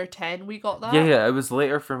 9 or 10. We got that. Yeah, it was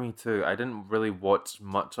later for me too. I didn't really watch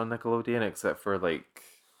much on Nickelodeon except for like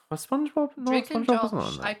was SpongeBob? No, Drake and SpongeBob wasn't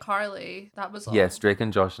Josh, on that. iCarly. That was all. Yes, Drake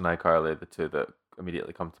and Josh and iCarly, the two that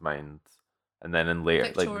immediately come to mind. And then in later,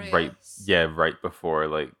 Victorious. right before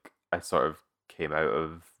like I sort of came out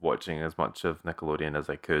of watching as much of Nickelodeon as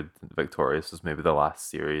I could. Victorious was maybe the last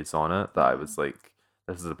series on it that I was like,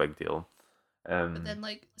 this is a big deal. But then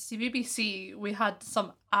like CBBC, we had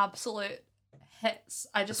some absolute hits.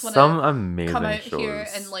 I just want Some to amazing come out shows. here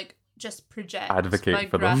and like just project Advocate my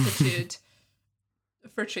for them. gratitude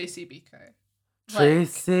for Tracy Beaker.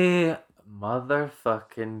 Tracy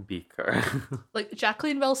motherfucking Beaker. Like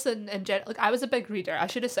Jacqueline Wilson and like I was a big reader. I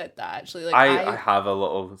should have said that actually. Like I have a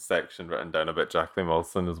little section written down about Jacqueline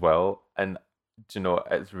Wilson as well. And do you know,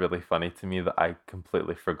 it's really funny to me that I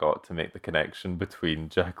completely forgot to make the connection between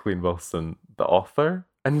Jacqueline Wilson, the author,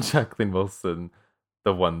 and Jacqueline Wilson,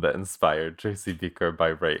 the one that inspired Tracy Beaker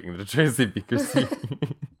by writing the Tracy Beaker series.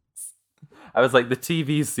 I was like, the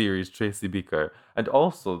TV series Tracy Beaker, and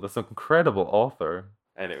also this incredible author.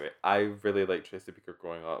 Anyway, I really liked Tracy Beaker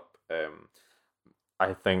growing up.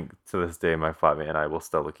 I think to this day, my flatmate and I will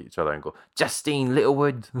still look at each other and go, Justine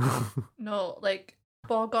Littlewood. No, like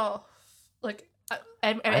bog off. Like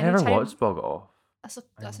I never watched Bog Off.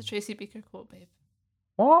 That's a Tracy Beaker quote, babe.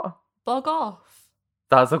 What? Bog off.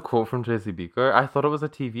 That's a quote from Tracy Beaker. I thought it was a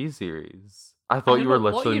TV series. I I thought don't you were know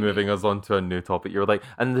what literally you moving mean. us on to a new topic. You were like,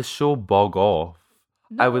 and the show Bog Off.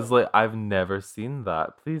 I was No. like, I've never seen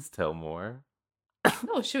that. Please tell more.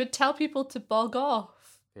 No, she would tell people to bog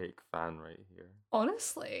off. Fake fan right here.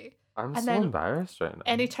 Honestly. I'm And so then embarrassed right now.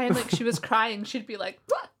 Anytime like she was crying, she'd be like,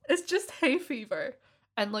 "What? It's just hay fever."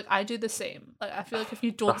 And like I do the same. Like I feel like if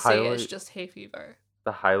you don't say it, it's highlight- just hay fever.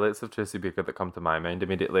 The highlights of Tracy Beaker that come to my mind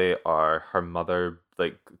immediately are her mother,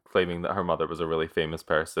 like claiming that her mother was a really famous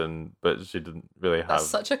person, but she didn't really have. That's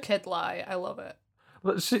such a kid lie. I love it.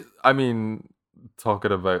 But I mean,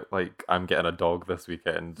 talking about like I'm getting a dog this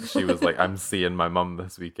weekend. She was like, I'm seeing my mum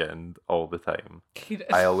this weekend all the time. Keenan.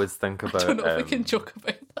 I always think about. I don't know if we can joke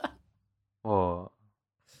about that. Oh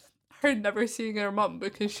Her never seeing her mum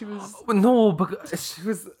because she was no, because she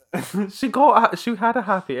was. She had a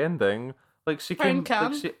happy ending. Like she Her and came.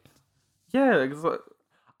 Like Cam? she. Yeah,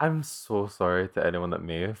 I'm so sorry to anyone that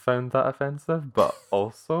may have found that offensive, but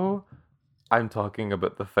also, I'm talking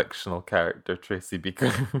about the fictional character Tracy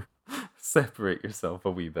Beaker. Separate yourself a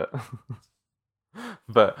wee bit.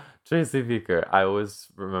 But Tracy Beaker, I always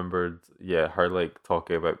remembered, her like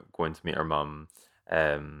talking about going to meet her mum.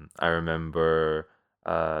 I remember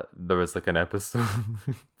there was like an episode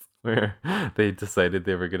where they decided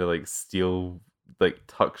they were gonna like steal like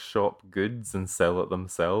tuck shop goods and sell it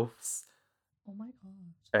themselves. Oh my god.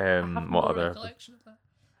 I have What no other? recollection of that.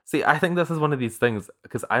 See, I think this is one of these things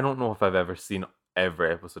because I don't know if I've ever seen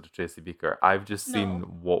every episode of Tracy Beaker. I've just seen No.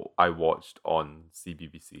 what I watched on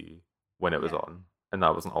CBBC when it was Yeah. on, and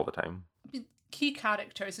that wasn't all the time. I mean, key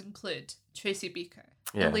characters include Tracy Beaker,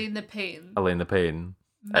 Yeah. Elaine the Pain, Elaine the Pain,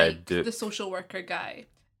 Mike, Duke. the social worker guy,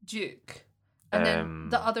 Duke, and then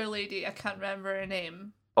the Um, other lady, I can't remember her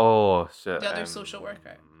name, Oh shit! the other social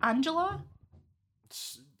worker. Angela?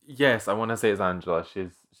 Yes, I want to say it's Angela.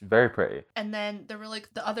 She's very pretty. And then there were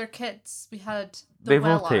like the other kids. We had the They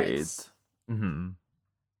Wellards. rotated. Mm-hmm.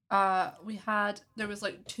 There was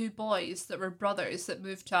like two boys that were brothers that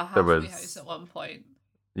moved to a There halfway was house at one point.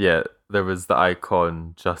 Yeah, there was the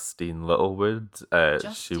icon Justine Littlewood. She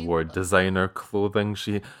Justine wore designer clothing.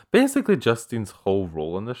 Basically Justine's whole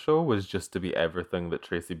role in the show was just to be everything that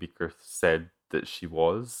Tracy Beaker said that she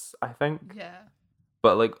was, I think. Yeah.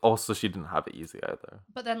 But like also she didn't have it easy either.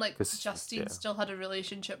 But then like 'Cause Justine still had a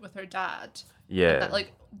relationship with her dad. Yeah. And that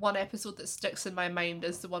like one episode that sticks in my mind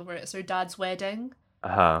is the one where it's her dad's wedding.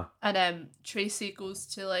 Uh-huh. And Tracy goes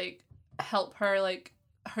to like help her, like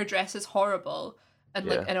her dress is horrible. And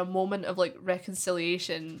like in a moment of like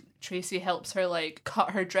reconciliation, Tracy helps her like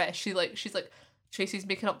cut her dress. She's like Tracy's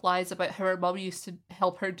making up lies about how her mum used to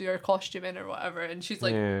help her do her costuming or whatever, and she's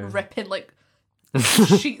like ripping like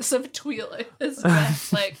sheets of tweed like his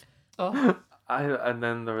dress. Like, oh. And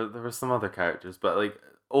then there were some other characters, but like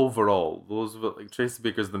overall, those were like Tracy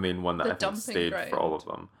Beaker's the main one that I think stayed for all of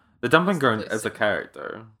them. The dumping ground is a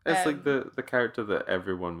character. It's like the character that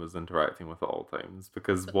everyone was interacting with at all times,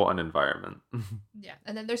 because what an environment. Yeah,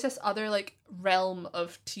 and then there's this other like realm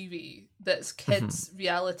of TV that's kids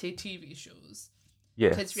reality TV shows.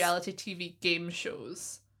 Yes. Kids reality TV game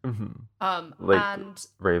shows. Like and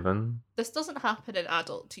Raven. This doesn't happen in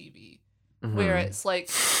adult TV, where it's like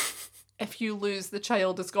if you lose, the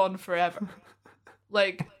child is gone forever.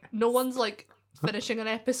 Like no one's like finishing an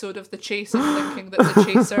episode of The Chase and thinking that the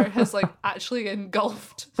chaser has like actually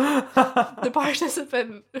engulfed the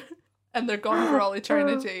participant and they're gone for all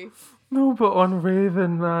eternity. No, but on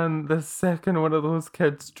Raven, man, the second one of those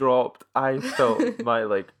kids dropped, I felt my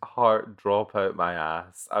like heart drop out my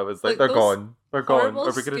ass. I was like they're gone. They're gone.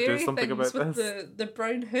 Are we gonna do something about with this? The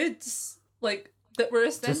brown hoods, like that were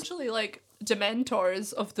essentially like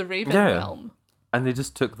Dementors of the Raven realm. And they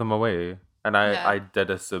just took them away. And I did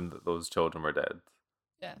assume that those children were dead.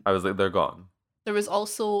 Yeah. I was like, they're gone. There was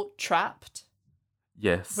also Trapped.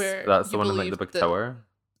 Yes. That's the one in like the big tower.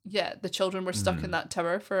 Yeah, the children were stuck in that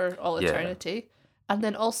tower for all eternity. And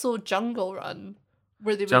then also Jungle Run,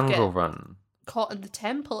 where they would get caught in the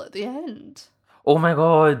temple at the end. Oh my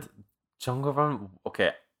god. Jungle Run.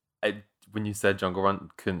 Okay. When you said Jungle Run,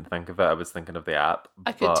 couldn't think of it. I was thinking of the app.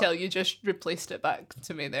 I could tell you just replaced it back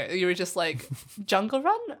to me there. You were just like, Jungle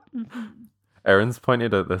Run? Erin's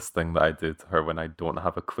pointed out this thing that I do to her when I don't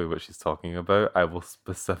have a clue what she's talking about. I will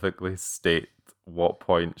specifically state what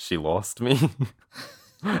point she lost me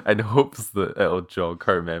in hopes that it'll jog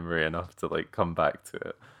her memory enough to like come back to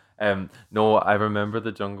it. No, I remember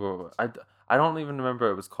the jungle. I don't even remember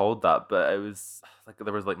it was called that, but it was like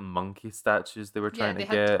there was like monkey statues they were trying to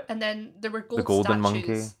get. And then there were the golden statues,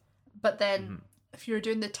 monkey. But then if you were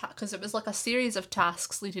doing because it was like a series of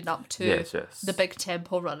tasks leading up to the big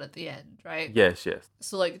temple run at the end, right? Yes.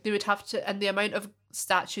 So like they would have to, and the amount of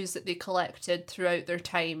statues that they collected throughout their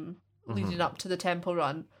time leading up to the temple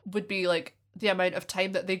run would be like the amount of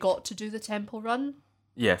time that they got to do the temple run.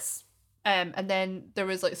 Yes. And then there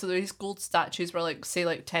was like, so these gold statues were like, say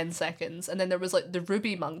like 10 seconds. And then there was like the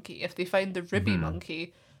ruby monkey. If they found the ruby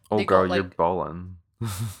monkey, oh girl, you're balling.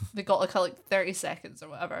 They got like 30 seconds or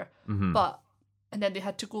whatever. But, and then they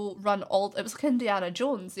had to go run it was like Indiana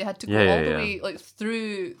Jones. They had to go all the way like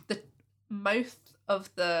through the mouth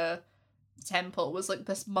of the temple was like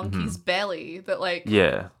this monkey's belly that like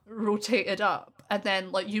rotated up. And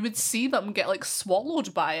then like you would see them get like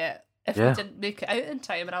swallowed by it if they didn't make it out in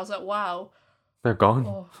time. And I was like, wow. They're gone.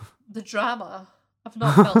 Oh, the drama. I've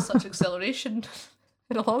not felt such acceleration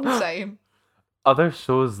in a long time. Other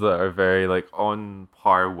shows that are very like on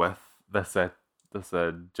par with this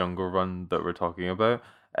Jungle Run that we're talking about.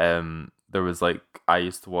 There was like I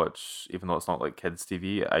used to watch, even though it's not like kids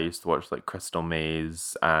TV, I used to watch like Crystal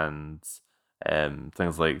Maze and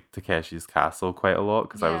things like Takeshi's Castle quite a lot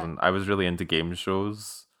because I was really into game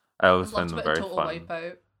shows. I always found them very fun.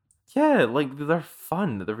 Wipeout. Yeah, like they're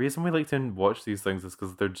fun. The reason we like to watch these things is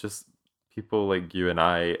because they're just people like you and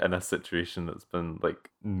I in a situation that's been like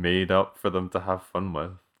made up for them to have fun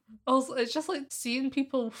with. Also, it's just like seeing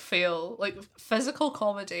people fail, like physical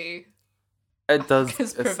comedy. It does.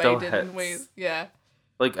 Is provided in ways,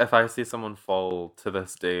 Like if I see someone fall to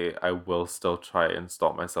this day, I will still try and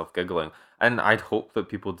stop myself giggling, and I'd hope that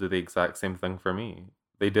people do the exact same thing for me.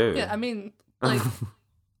 They do. Yeah, I mean, like.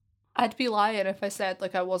 I'd be lying if I said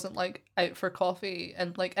like I wasn't like out for coffee,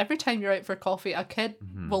 and like every time you're out for coffee, a kid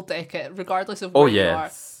will dick it regardless of where you are,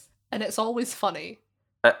 and it's always funny,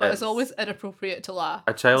 but it's always inappropriate to laugh.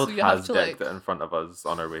 A child has dicked it in front of us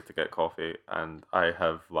on our way to get coffee, and I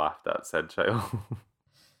have laughed at said child.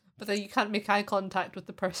 But then you can't make eye contact with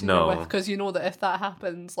the person you're with because you know that if that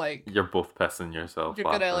happens, like you're both pissing yourself. You're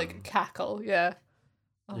gonna like cackle, yeah.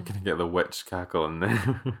 You're gonna get the witch cackle in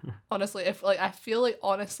there. Honestly, if like I feel like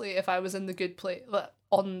honestly, if I was in the Good Place,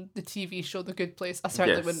 on the TV show The Good Place, I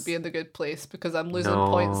certainly wouldn't be Yes. in the Good Place because I'm losing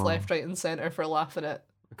points No. left, right, and center for laughing at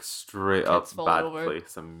Like straight kids up falling bad over.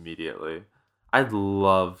 place immediately. I'd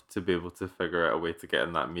love to be able to figure out a way to get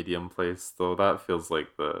in that medium place though. That feels like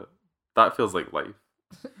life.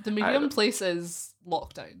 The I medium don't, place is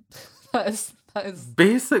lockdown. That is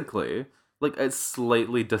basically like it's a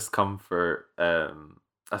slightly discomforting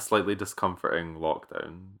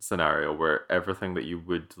lockdown scenario where everything that you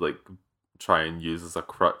would like try and use as a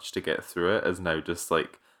crutch to get through it is now just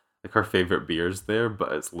like her favorite beer's there,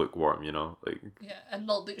 but it's lukewarm, like yeah, and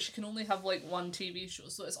not that she can only have like one TV show,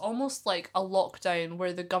 so it's almost like a lockdown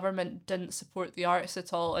where the government didn't support the arts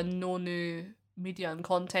at all, and no new media and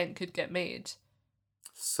content could get made.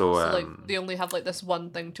 so So like they only have like this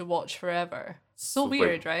one thing to watch forever. So like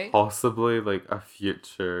weird, right? possibly like a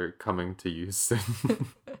future coming to you soon.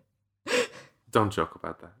 Don't joke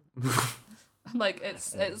about that. Like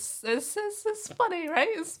it's funny, right?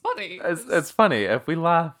 It's funny. It's funny. If we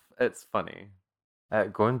laugh, it's funny.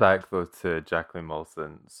 Going back though to Jacqueline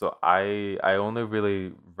Wilson, so I only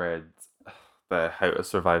really read the How to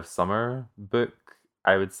Survive Summer book.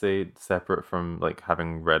 I would say separate from like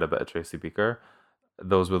having read a bit of Tracy Beaker.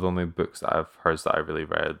 Those were the only books that I've hers that I really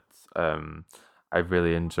read. Um, I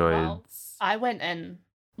really enjoyed. Wow.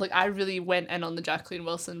 I really went in on the Jacqueline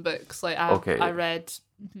Wilson books. Like I Okay, read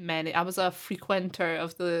many. I was a frequenter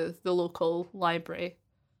of the local library.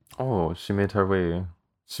 oh, she made her way.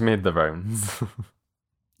 She made the rounds.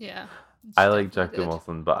 Yeah. I She like definitely Jacqueline did.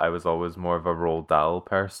 Wilson, but I was always more of a Roald Dahl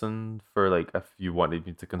person for like if you wanted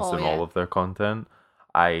me to Oh consume all yeah. of their content.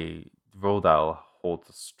 I Roald Dahl holds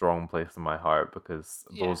a strong place in my heart because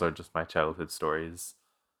Yeah. those are just my childhood stories.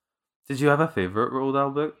 Did you have a favorite Roald Dahl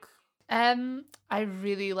book? I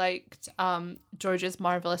really liked George's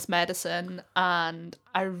Marvelous Medicine, and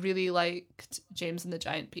I really liked James and the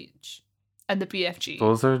Giant Peach and the BFG.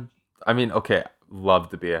 Those are, I mean, okay, love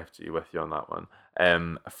the BFG with you on that one.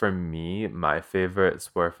 For me, my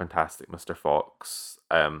favorites were Fantastic Mr. Fox.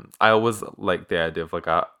 I always liked the idea of like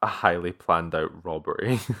a highly planned out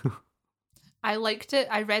robbery. I liked it.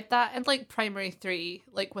 I read that in like primary three,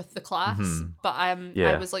 like with the class. Hmm. But I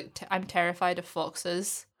Yeah. was like, I'm terrified of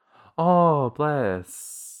foxes. Oh,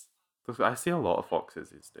 bless. I see a lot of foxes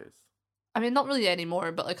these days. I mean, not really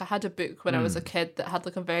anymore, but like I had a book when I was a Hmm. kid that had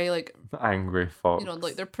like a very like Angry like fox.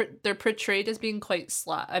 they're portrayed as being quite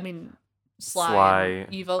sly. I mean, sly and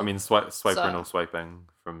Sly. I evil. mean, swiper So no swiping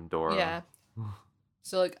from Dora. yeah,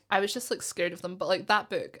 so like I was just like scared of them. But like that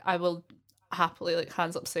book, I will happily like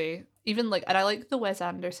hands up say even like, and I like the Wes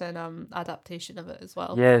Anderson adaptation of it as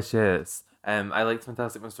well. Yes, yes. I liked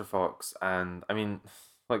Fantastic Mr. Fox, and I mean,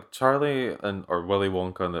 like Charlie and or Willy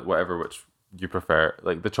Wonka and whatever which you prefer,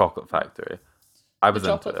 like the Chocolate Factory. I The was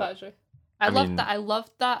into Chocolate it. Factory. I I loved that. mean, I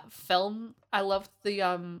loved that film. I loved the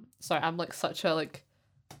Sorry, I'm like such a like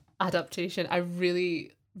adaptation. I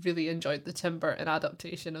really really enjoyed the Tim Burton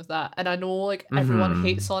adaptation of that, and I know like everyone hmm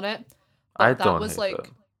hates on it, I but that don't was hate it.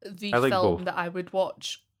 like the I like film both. that I would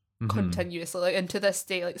watch Hmm continuously. Like, and to this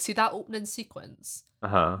day, like see that opening sequence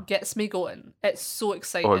Uh-huh. gets me going. It's so Oh, it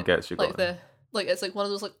exciting. gets you Like going. it's like one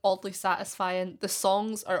of those like oddly satisfying. The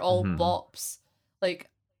songs are all Hmm bops. Like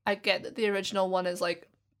I get that the original one is like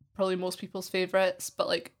probably most people's favorites, but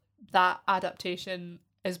like that adaptation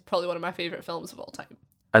is probably one of my favorite films of all time.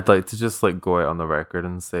 I'd like to just like go out on the record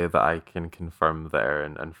and say that I can confirm that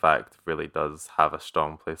Erin, in fact, really does have a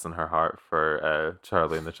strong place in her heart for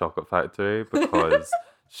Charlie and the Chocolate Factory because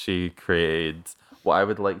she created what I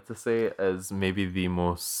would like to say is maybe the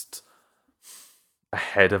most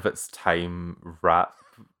ahead of its time rap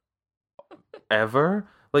ever.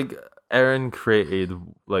 Like Erin created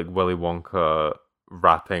like Willy Wonka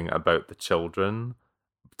rapping about the children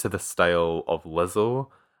to the style of Lizzo,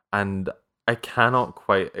 and I cannot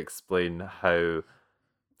quite explain how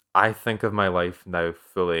I think of my life now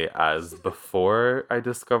fully as before I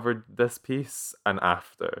discovered this piece and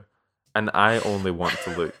after. And I only want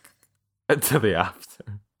to look to the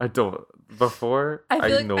after. I don't before I I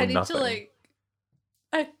feel like know I need to nothing. like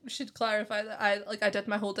I should clarify that I did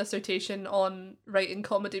my whole dissertation on writing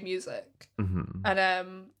comedy music. Hmm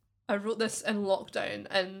And I wrote this in lockdown,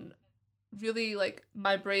 and really like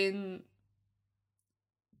my brain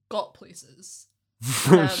got places.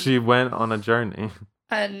 Um She went on a journey.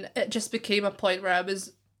 and it just became a point where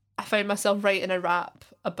I found myself writing a rap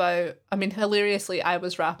about, I mean, hilariously I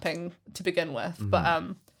was rapping to begin with, but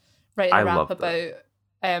Mhm. writing I a rap loved it.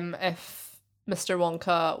 about if Mr.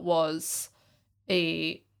 Wonka was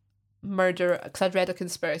a murderer, because I'd read a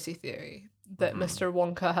conspiracy theory that Mhm. Mr.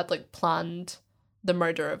 Wonka had like planned the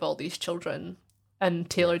murder of all these children and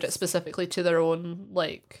tailored it specifically to their own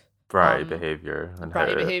like Bratty behavior and how bratty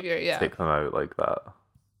to behavior. Yeah, take them out like that.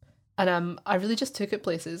 and I really just took it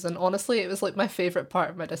places, and honestly, it was like my favorite part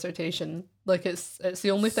of my dissertation. Like it's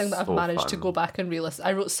the only thing that I've So managed to fun. go back and re-listen.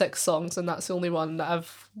 I wrote 6 songs, and that's the only one that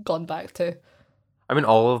I've gone back to. I mean,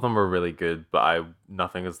 all of them were really good, but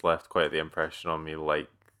nothing has left quite the impression on me like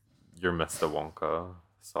your Mr. Wonka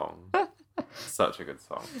song. Such a good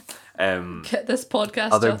song. Get this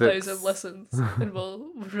podcast Other to 1,000 books. listens, and we'll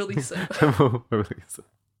release it.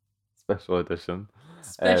 Special edition.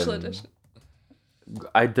 Special Um, edition.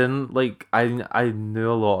 I didn't like. I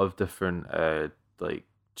knew a lot of different like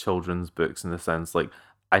children's books in the sense like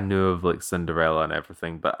I knew of like Cinderella and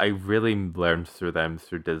everything, but I really learned through them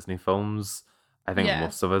through Disney films. I think Yeah.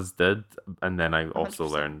 most of us did, and then I also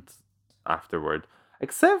 100%. learned afterward,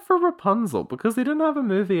 except for Rapunzel, because they didn't have a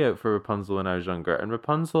movie out for Rapunzel when I was younger. And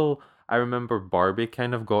Rapunzel, I remember Barbie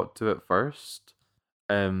kind of got to it first,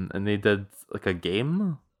 and they did like a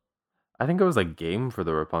game. I think it was a game for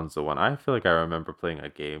the Rapunzel one. I feel like I remember playing a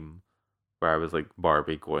game where I was like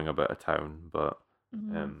Barbie going about a town, but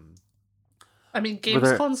um, I mean, were games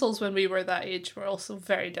there- consoles when we were that age were also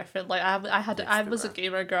very different. Like I Yes, I they was a were.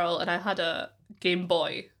 gamer girl, and I had a Game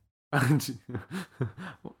Boy.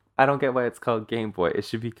 I don't get why it's called Game Boy. It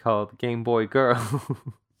should be called Game Boy Girl.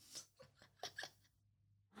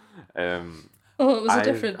 Oh, it was a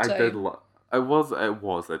different time. I did. It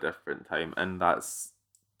was a different time, and that's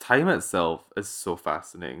time itself is so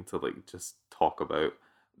fascinating to like just talk about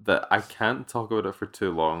that I can't talk about it for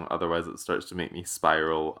too long. Otherwise, it starts to make me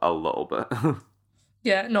spiral a little bit.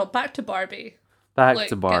 Yeah, no, back to Barbie. Back Like,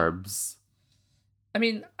 to Barb's. I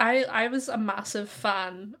mean, I was a massive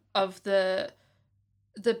fan of the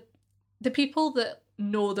people that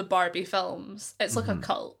know the Barbie films. It's like a Mhm.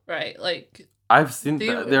 cult, right? Like I've seen they-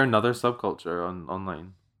 they're another subculture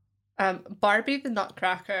online. Barbie the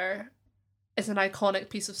Nutcracker is an iconic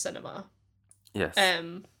piece of cinema. Yes.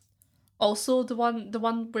 Also the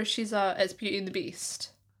one where it's Beauty and the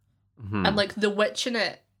Beast. Mhm. And like the witch in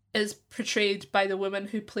it is portrayed by the woman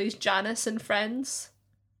who plays Janice in Friends.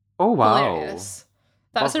 Oh wow. Hilarious.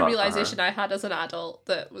 That's Love a that for realization her. I had as an adult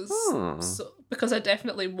that was Hmm. so, because I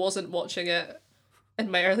definitely wasn't watching it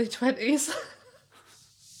in my early 20s.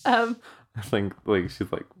 I think like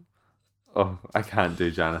she's like, oh, I can't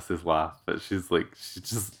do Janice's laugh, but she's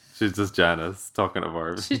just Janice talking to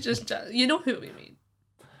Barbie. She's just you know who we mean.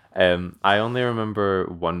 I only remember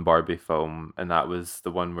one Barbie film, and that was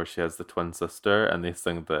the one where she has the twin sister, and they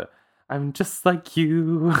sing the "I'm just like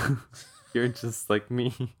you, you're just like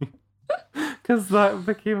me," because that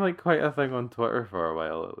became like quite a thing on Twitter for a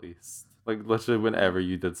while, at least. Like literally, whenever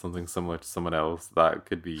you did something similar to someone else, that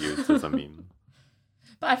could be used as a meme.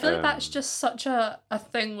 But I feel like that's Um, just such a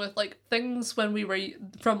thing with like things when we were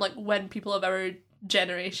from like when people of our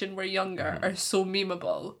generation were younger are so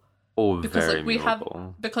memeable. Oh, Because very like we have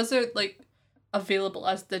memeable. because they're like available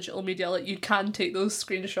as digital media, like you can take those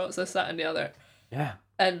screenshots, this, that and the other. Yeah.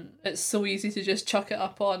 And it's so easy to just chuck it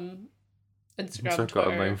up on Instagram, Chuck it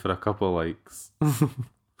online Twitter, for a couple of likes.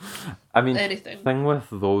 I mean, anything. thing with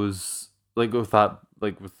those, like with that,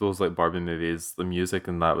 like with those like Barbie movies, the music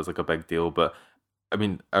and that was like a big deal. But I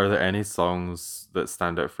mean, are there any songs that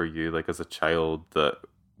stand out for you, like as a child, that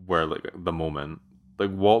were like the moment?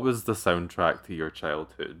 Like, what was the soundtrack to your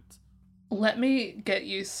childhood? Let me get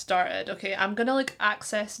you started. Okay, I'm gonna like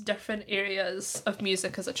access different areas of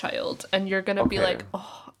music as a child, and you're gonna be Okay. like,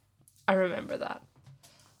 oh, I remember that.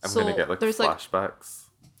 I'm gonna get like there's flashbacks.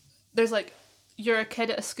 there's like you're a kid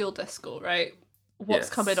at a school disco, right? What's Yes.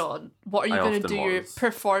 coming on? What are you I gonna often do your was.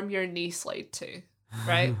 perform your knee slide to?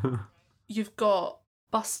 Right? You've got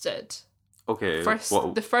Busted. Okay. First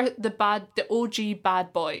what, the OG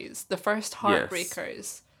Bad Boys, the first Yes.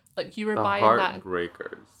 Heartbreakers. Like you were the buying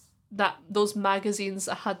Heartbreakers. those magazines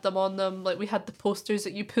that had them on them. Like we had the posters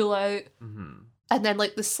that you pull out. Mm-hmm. And then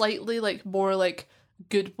like the slightly like more like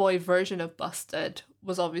good boy version of Busted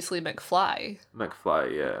was obviously McFly.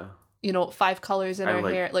 McFly, yeah. You know, 5 colours in I her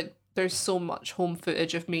like- hair. Like there's so much home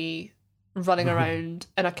footage of me running around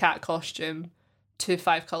in a cat costume to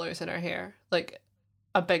 5 colours in her hair. Like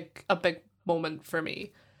a big moment for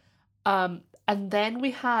me. And then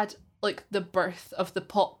we had like the birth of the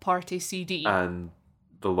Pop Party CD. And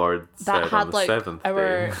the Lord That said had, on the like, seventh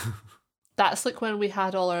our- day. That's like when we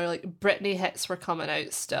had all our like Britney hits were coming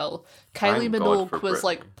out still. Kylie Thank God for Minogue was Britney.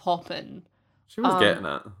 like popping. She was getting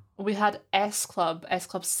it. We had S Club, S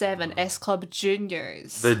Club 7, S Club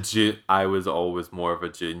Juniors. I was always more of a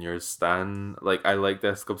Juniors stan. Like I liked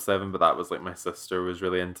S Club 7, but that was like my sister was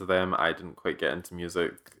really into them. I didn't quite get into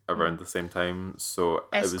music around the same time, so it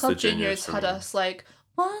S was the Club Juniors Juniors for had me. us like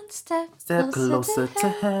one step Step closer to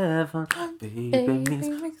heaven, heaven, baby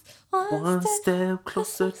means one step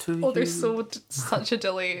closer to you. Oh, there's such a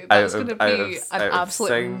delay. That's gonna be an absolute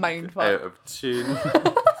sync, mindfuck. out of tune.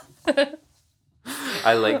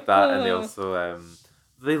 I like that, and they also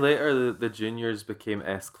the juniors became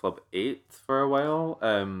S Club 8 for a while,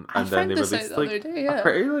 and I then found they this out released the like other day, a yeah.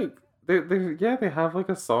 pretty like they have like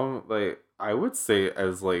a song like I would say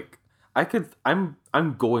as like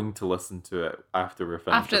I'm going to listen to it after we're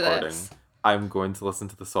finished After recording. this. I'm going to listen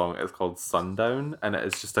to the song. It's called Sundown, and it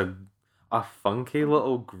is just a funky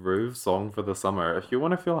little groove song for the summer. If you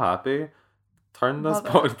want to feel happy, turn this Love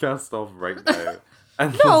it. podcast off right now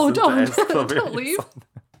and No, listen don't. to S Club Don't 8 leave.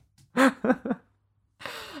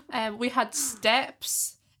 Sundown. We had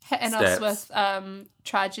Steps hitting us Steps. with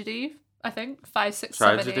Tragedy, I think. 5, 6,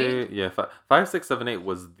 7, 8. Tragedy, yeah, 5, 6, 7, 8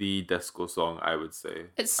 was the disco song, I would say.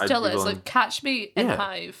 It still is. Like, catch me in Yeah.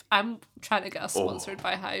 Hive. I'm trying to get us sponsored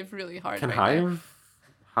by Hive really hard Can right now.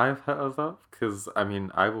 Hive hit us up? Because I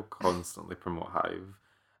mean, I will constantly promote Hive.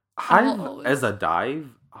 I will Hive always. is a dive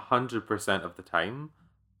 100% of the time.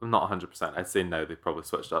 Well, not 100%. I'd say now they probably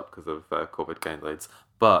switched up because of COVID guidelines.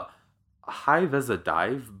 But Hive is a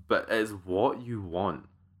dive, but it's what you want.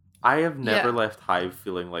 I have never Yeah. left Hive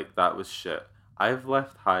feeling like that was shit. I've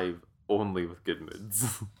left Hive only with good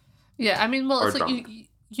moods. Yeah, I mean, well, Or it's like drunk.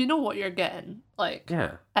 you know what you're getting. Like,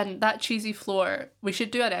 Yeah. and that cheesy floor, we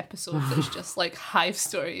should do an episode that's just like Hive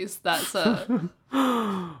stories. That's a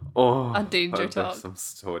Oh, a danger there's talk. some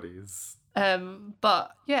stories.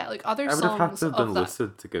 But yeah, like other I would have had songs to have of been that.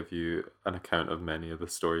 lucid to give you an account of many of the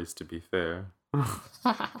stories, to be fair.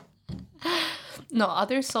 No,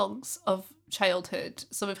 other songs of childhood.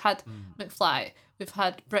 So we've had McFly, we've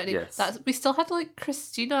had Britney. Yes. We still had like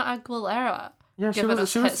Christina Aguilera. Yeah, she Giving was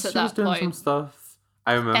us she was hits at she was that doing some point. stuff.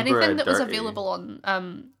 I remember Anything at that was Dirty. available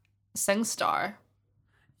on SingStar.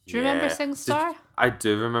 Do you remember Yeah. SingStar? I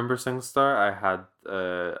do remember SingStar. I had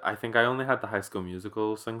I think I only had the High School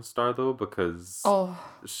Musical SingStar though because Oh,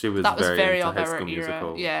 she was that was very into of High our School era.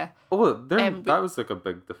 Musical. Yeah. Oh, We- that was like a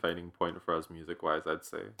big defining point for us music wise, I'd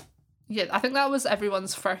say. Yeah, I think that was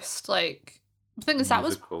everyone's first like. The thing is, that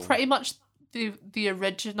was Musical. pretty much the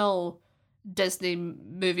original Disney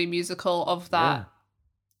movie musical of that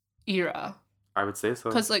era. I would say so.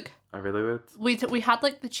 Because like I really would. we had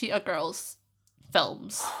like the Cheetah Girls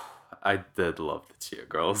films, I did love the Cheetah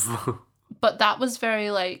Girls. but that was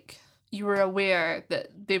very like you were aware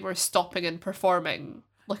that they were stopping and performing.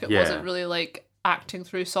 Like it Yeah. wasn't really like acting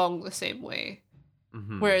through song the same way.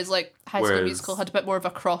 Mhm. Whereas like High School Whereas- Musical had a bit more of a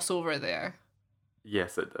crossover there.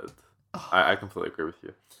 Yes, it did. Oh. I completely agree with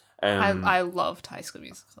you. I loved High School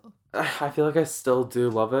Musical. I feel like I still do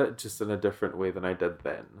love it, just in a different way than I did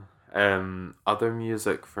then. Other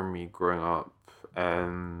music for me growing up.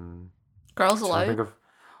 Girls Trying to think Aloud. of.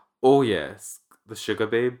 Oh yes, the Sugar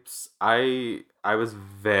Babes. I was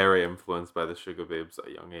very influenced by the Sugar Babes at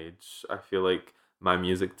a young age. I feel like my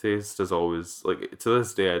music taste is always like to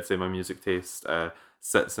this day. I'd say my music taste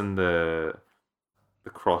sits in the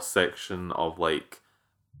cross section of like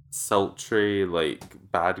sultry,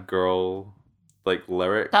 like bad girl, like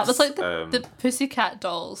lyrics. That was like the Pussycat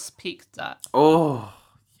Dolls peaked at. Oh,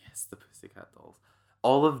 yes, the Pussycat Dolls.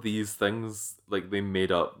 All of these things, like, they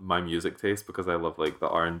made up my music taste because I love, like, the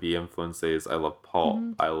R&B influences. I love pop.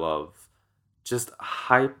 Mm-hmm. I love just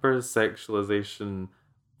hypersexualization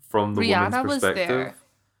from the Rihanna woman's was perspective. there.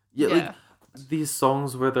 Yeah, Yeah. like, these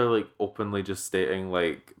songs where they're, like, openly just stating,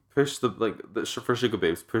 like, for Sugar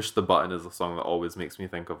Babes, Push the Button is a song that always makes me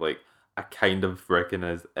think of, like, I kind of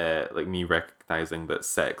recognize, like, me recognizing that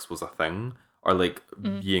sex was a thing. Or, like,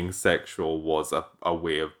 being sexual was a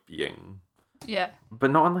way of being. Yeah.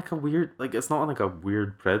 But not in like a weird, like it's not in like a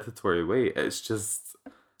weird predatory way. It's just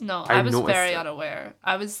No, I I was noticed very it. unaware.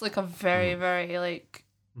 I was like a very, very like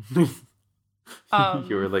you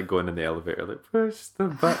were like going in the elevator, like push the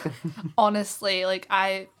button. honestly, like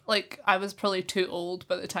I was probably too old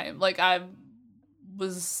by the time. Like I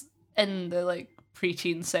was in the like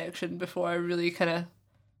preteen section before I really kind of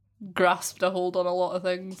grasped a hold on a lot of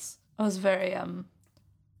things. I was very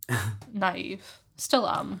naive. Still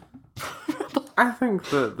am. I think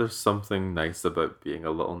that there's something nice about being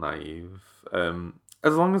a little naive.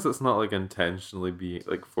 As long as it's not like intentionally being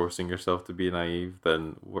like forcing yourself to be naive,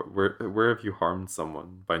 then where have you harmed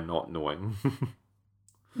someone by not knowing?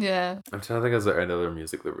 Yeah. I'm trying to think, is there any other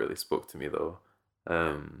music that really spoke to me though?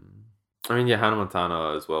 I mean, yeah, Hannah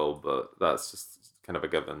Montana as well, but that's just kind of a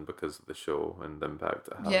given because of the show and the impact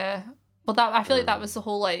it had. Yeah. Well, that I feel like that was Um, the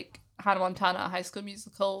whole like Hannah Montana High School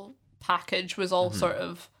Musical package was all mhm. sort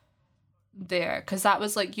of there because that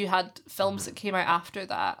was like you had films that came out after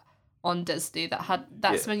that on Disney that had Yeah.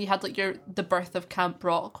 that's when you had like your the birth of Camp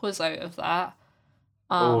Rock was out of that.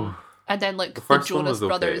 Oh, And then the like the first one Jonas was okay.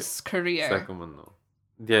 Brothers career. Second one though,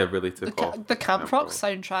 yeah, really took off. The Camp Camp Rock Rock.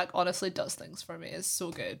 soundtrack honestly does things for me. It's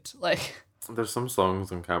so good. Like There's some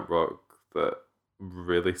songs on Camp Rock that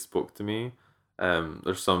really spoke to me.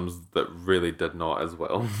 There's some that really did not as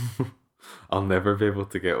well. I'll never be able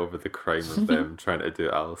to get over the crime of them trying to do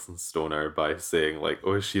Alison Stoner by saying like,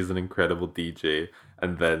 "Oh, she's an incredible DJ,"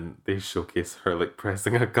 and then they showcase her like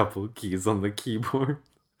pressing a couple keys on the keyboard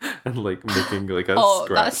and like making like a oh,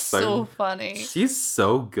 scratch that's so sound. funny. She's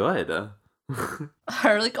so good.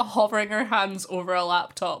 Her like hovering her hands over a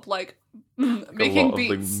laptop, like Like, a making lot of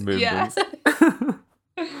like beats. Yeah. movements.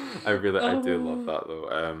 I do love Oh. that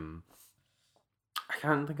though. I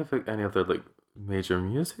can't think of like, any other like major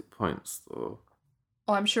music points though.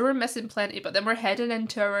 Oh, I'm sure we're missing plenty, but then we're heading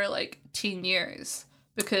into our like teen years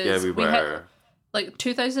Yeah, because we we hit were. like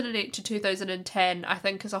 2008 to 2010. I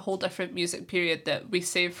think is a whole different music period that we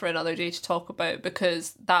save for another day to talk about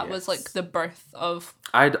because that was like Yes. the birth of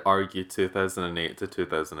I'd argue 2008 to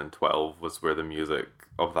 2012 was where the music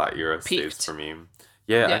of that era stays Peaked. for me.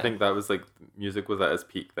 Yeah, I Yeah. think that was like music was at its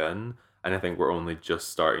peak then, and I think we're only just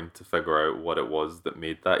starting to figure out what it was that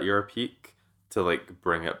made that era peak to like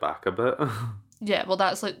bring it back a bit. Yeah, well,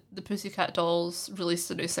 that's like the Pussycat Dolls released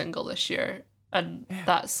a new single this year, and Yeah.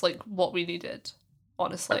 that's like what we needed, I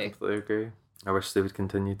honestly. completely agree. I wish they would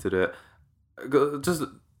continue to do it. Just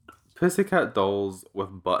Pussycat Dolls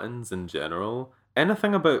with buttons in general.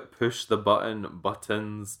 Anything about push the button,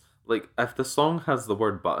 buttons. Like if the song has the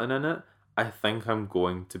word button in it, I think I'm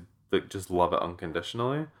going to like just love it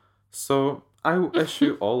unconditionally. So I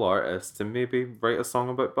issue all artists to maybe write a song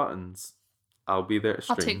about buttons. I'll be there to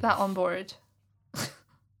I'll stream. take that on board.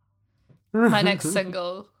 My next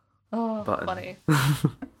single. Oh, Button. funny.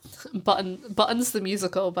 Buttons the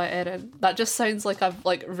musical by Erin. That just sounds like I've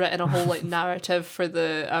like written a whole like narrative for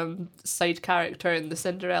the side character in the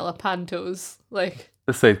Cinderella pantos. Like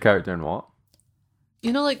The side character in what?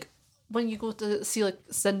 you know like when you go to see like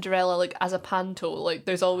Cinderella like as a panto, like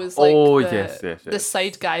there's always like Oh, the, yes, the yes.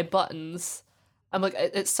 side guy Buttons. I'm like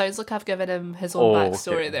it sounds like I've given him his own Oh,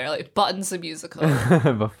 backstory okay. there, like Buttons the musical.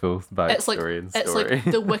 My full It's like backstory and it's story.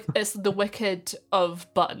 like it's the Wicked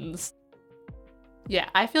of Buttons. Yeah,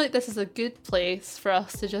 I feel like this is a good place for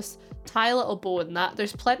us to just tie a little bow in that.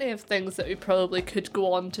 There's plenty of things that we probably could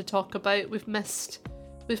go on to talk about. We've missed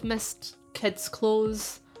kids'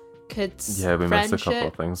 clothes, kids' Yeah, we missed a couple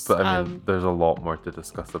of friendships, things, but I mean, there's a lot more to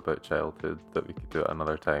discuss about childhood that we could do at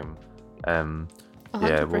another time. Yeah,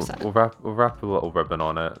 100%. we'll wrap a little ribbon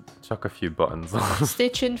on it, chuck a few buttons on. Stay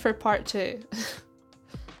tuned for part 2.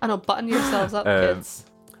 I know, button yourselves up, Um, kids.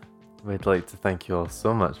 We'd like to thank you all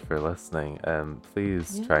so much for listening.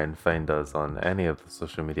 Please Yeah. try and find us on any of the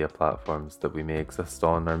social media platforms that we may exist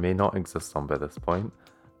on or may not exist on by this point.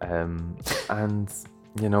 And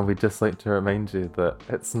you know, we'd just like to remind you that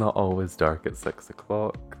it's not always dark at 6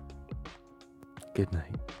 o'clock. Good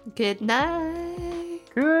night. Good night.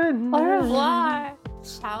 Good Au night. revoir.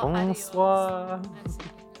 Ciao. Adios. Bonsoir. Merci.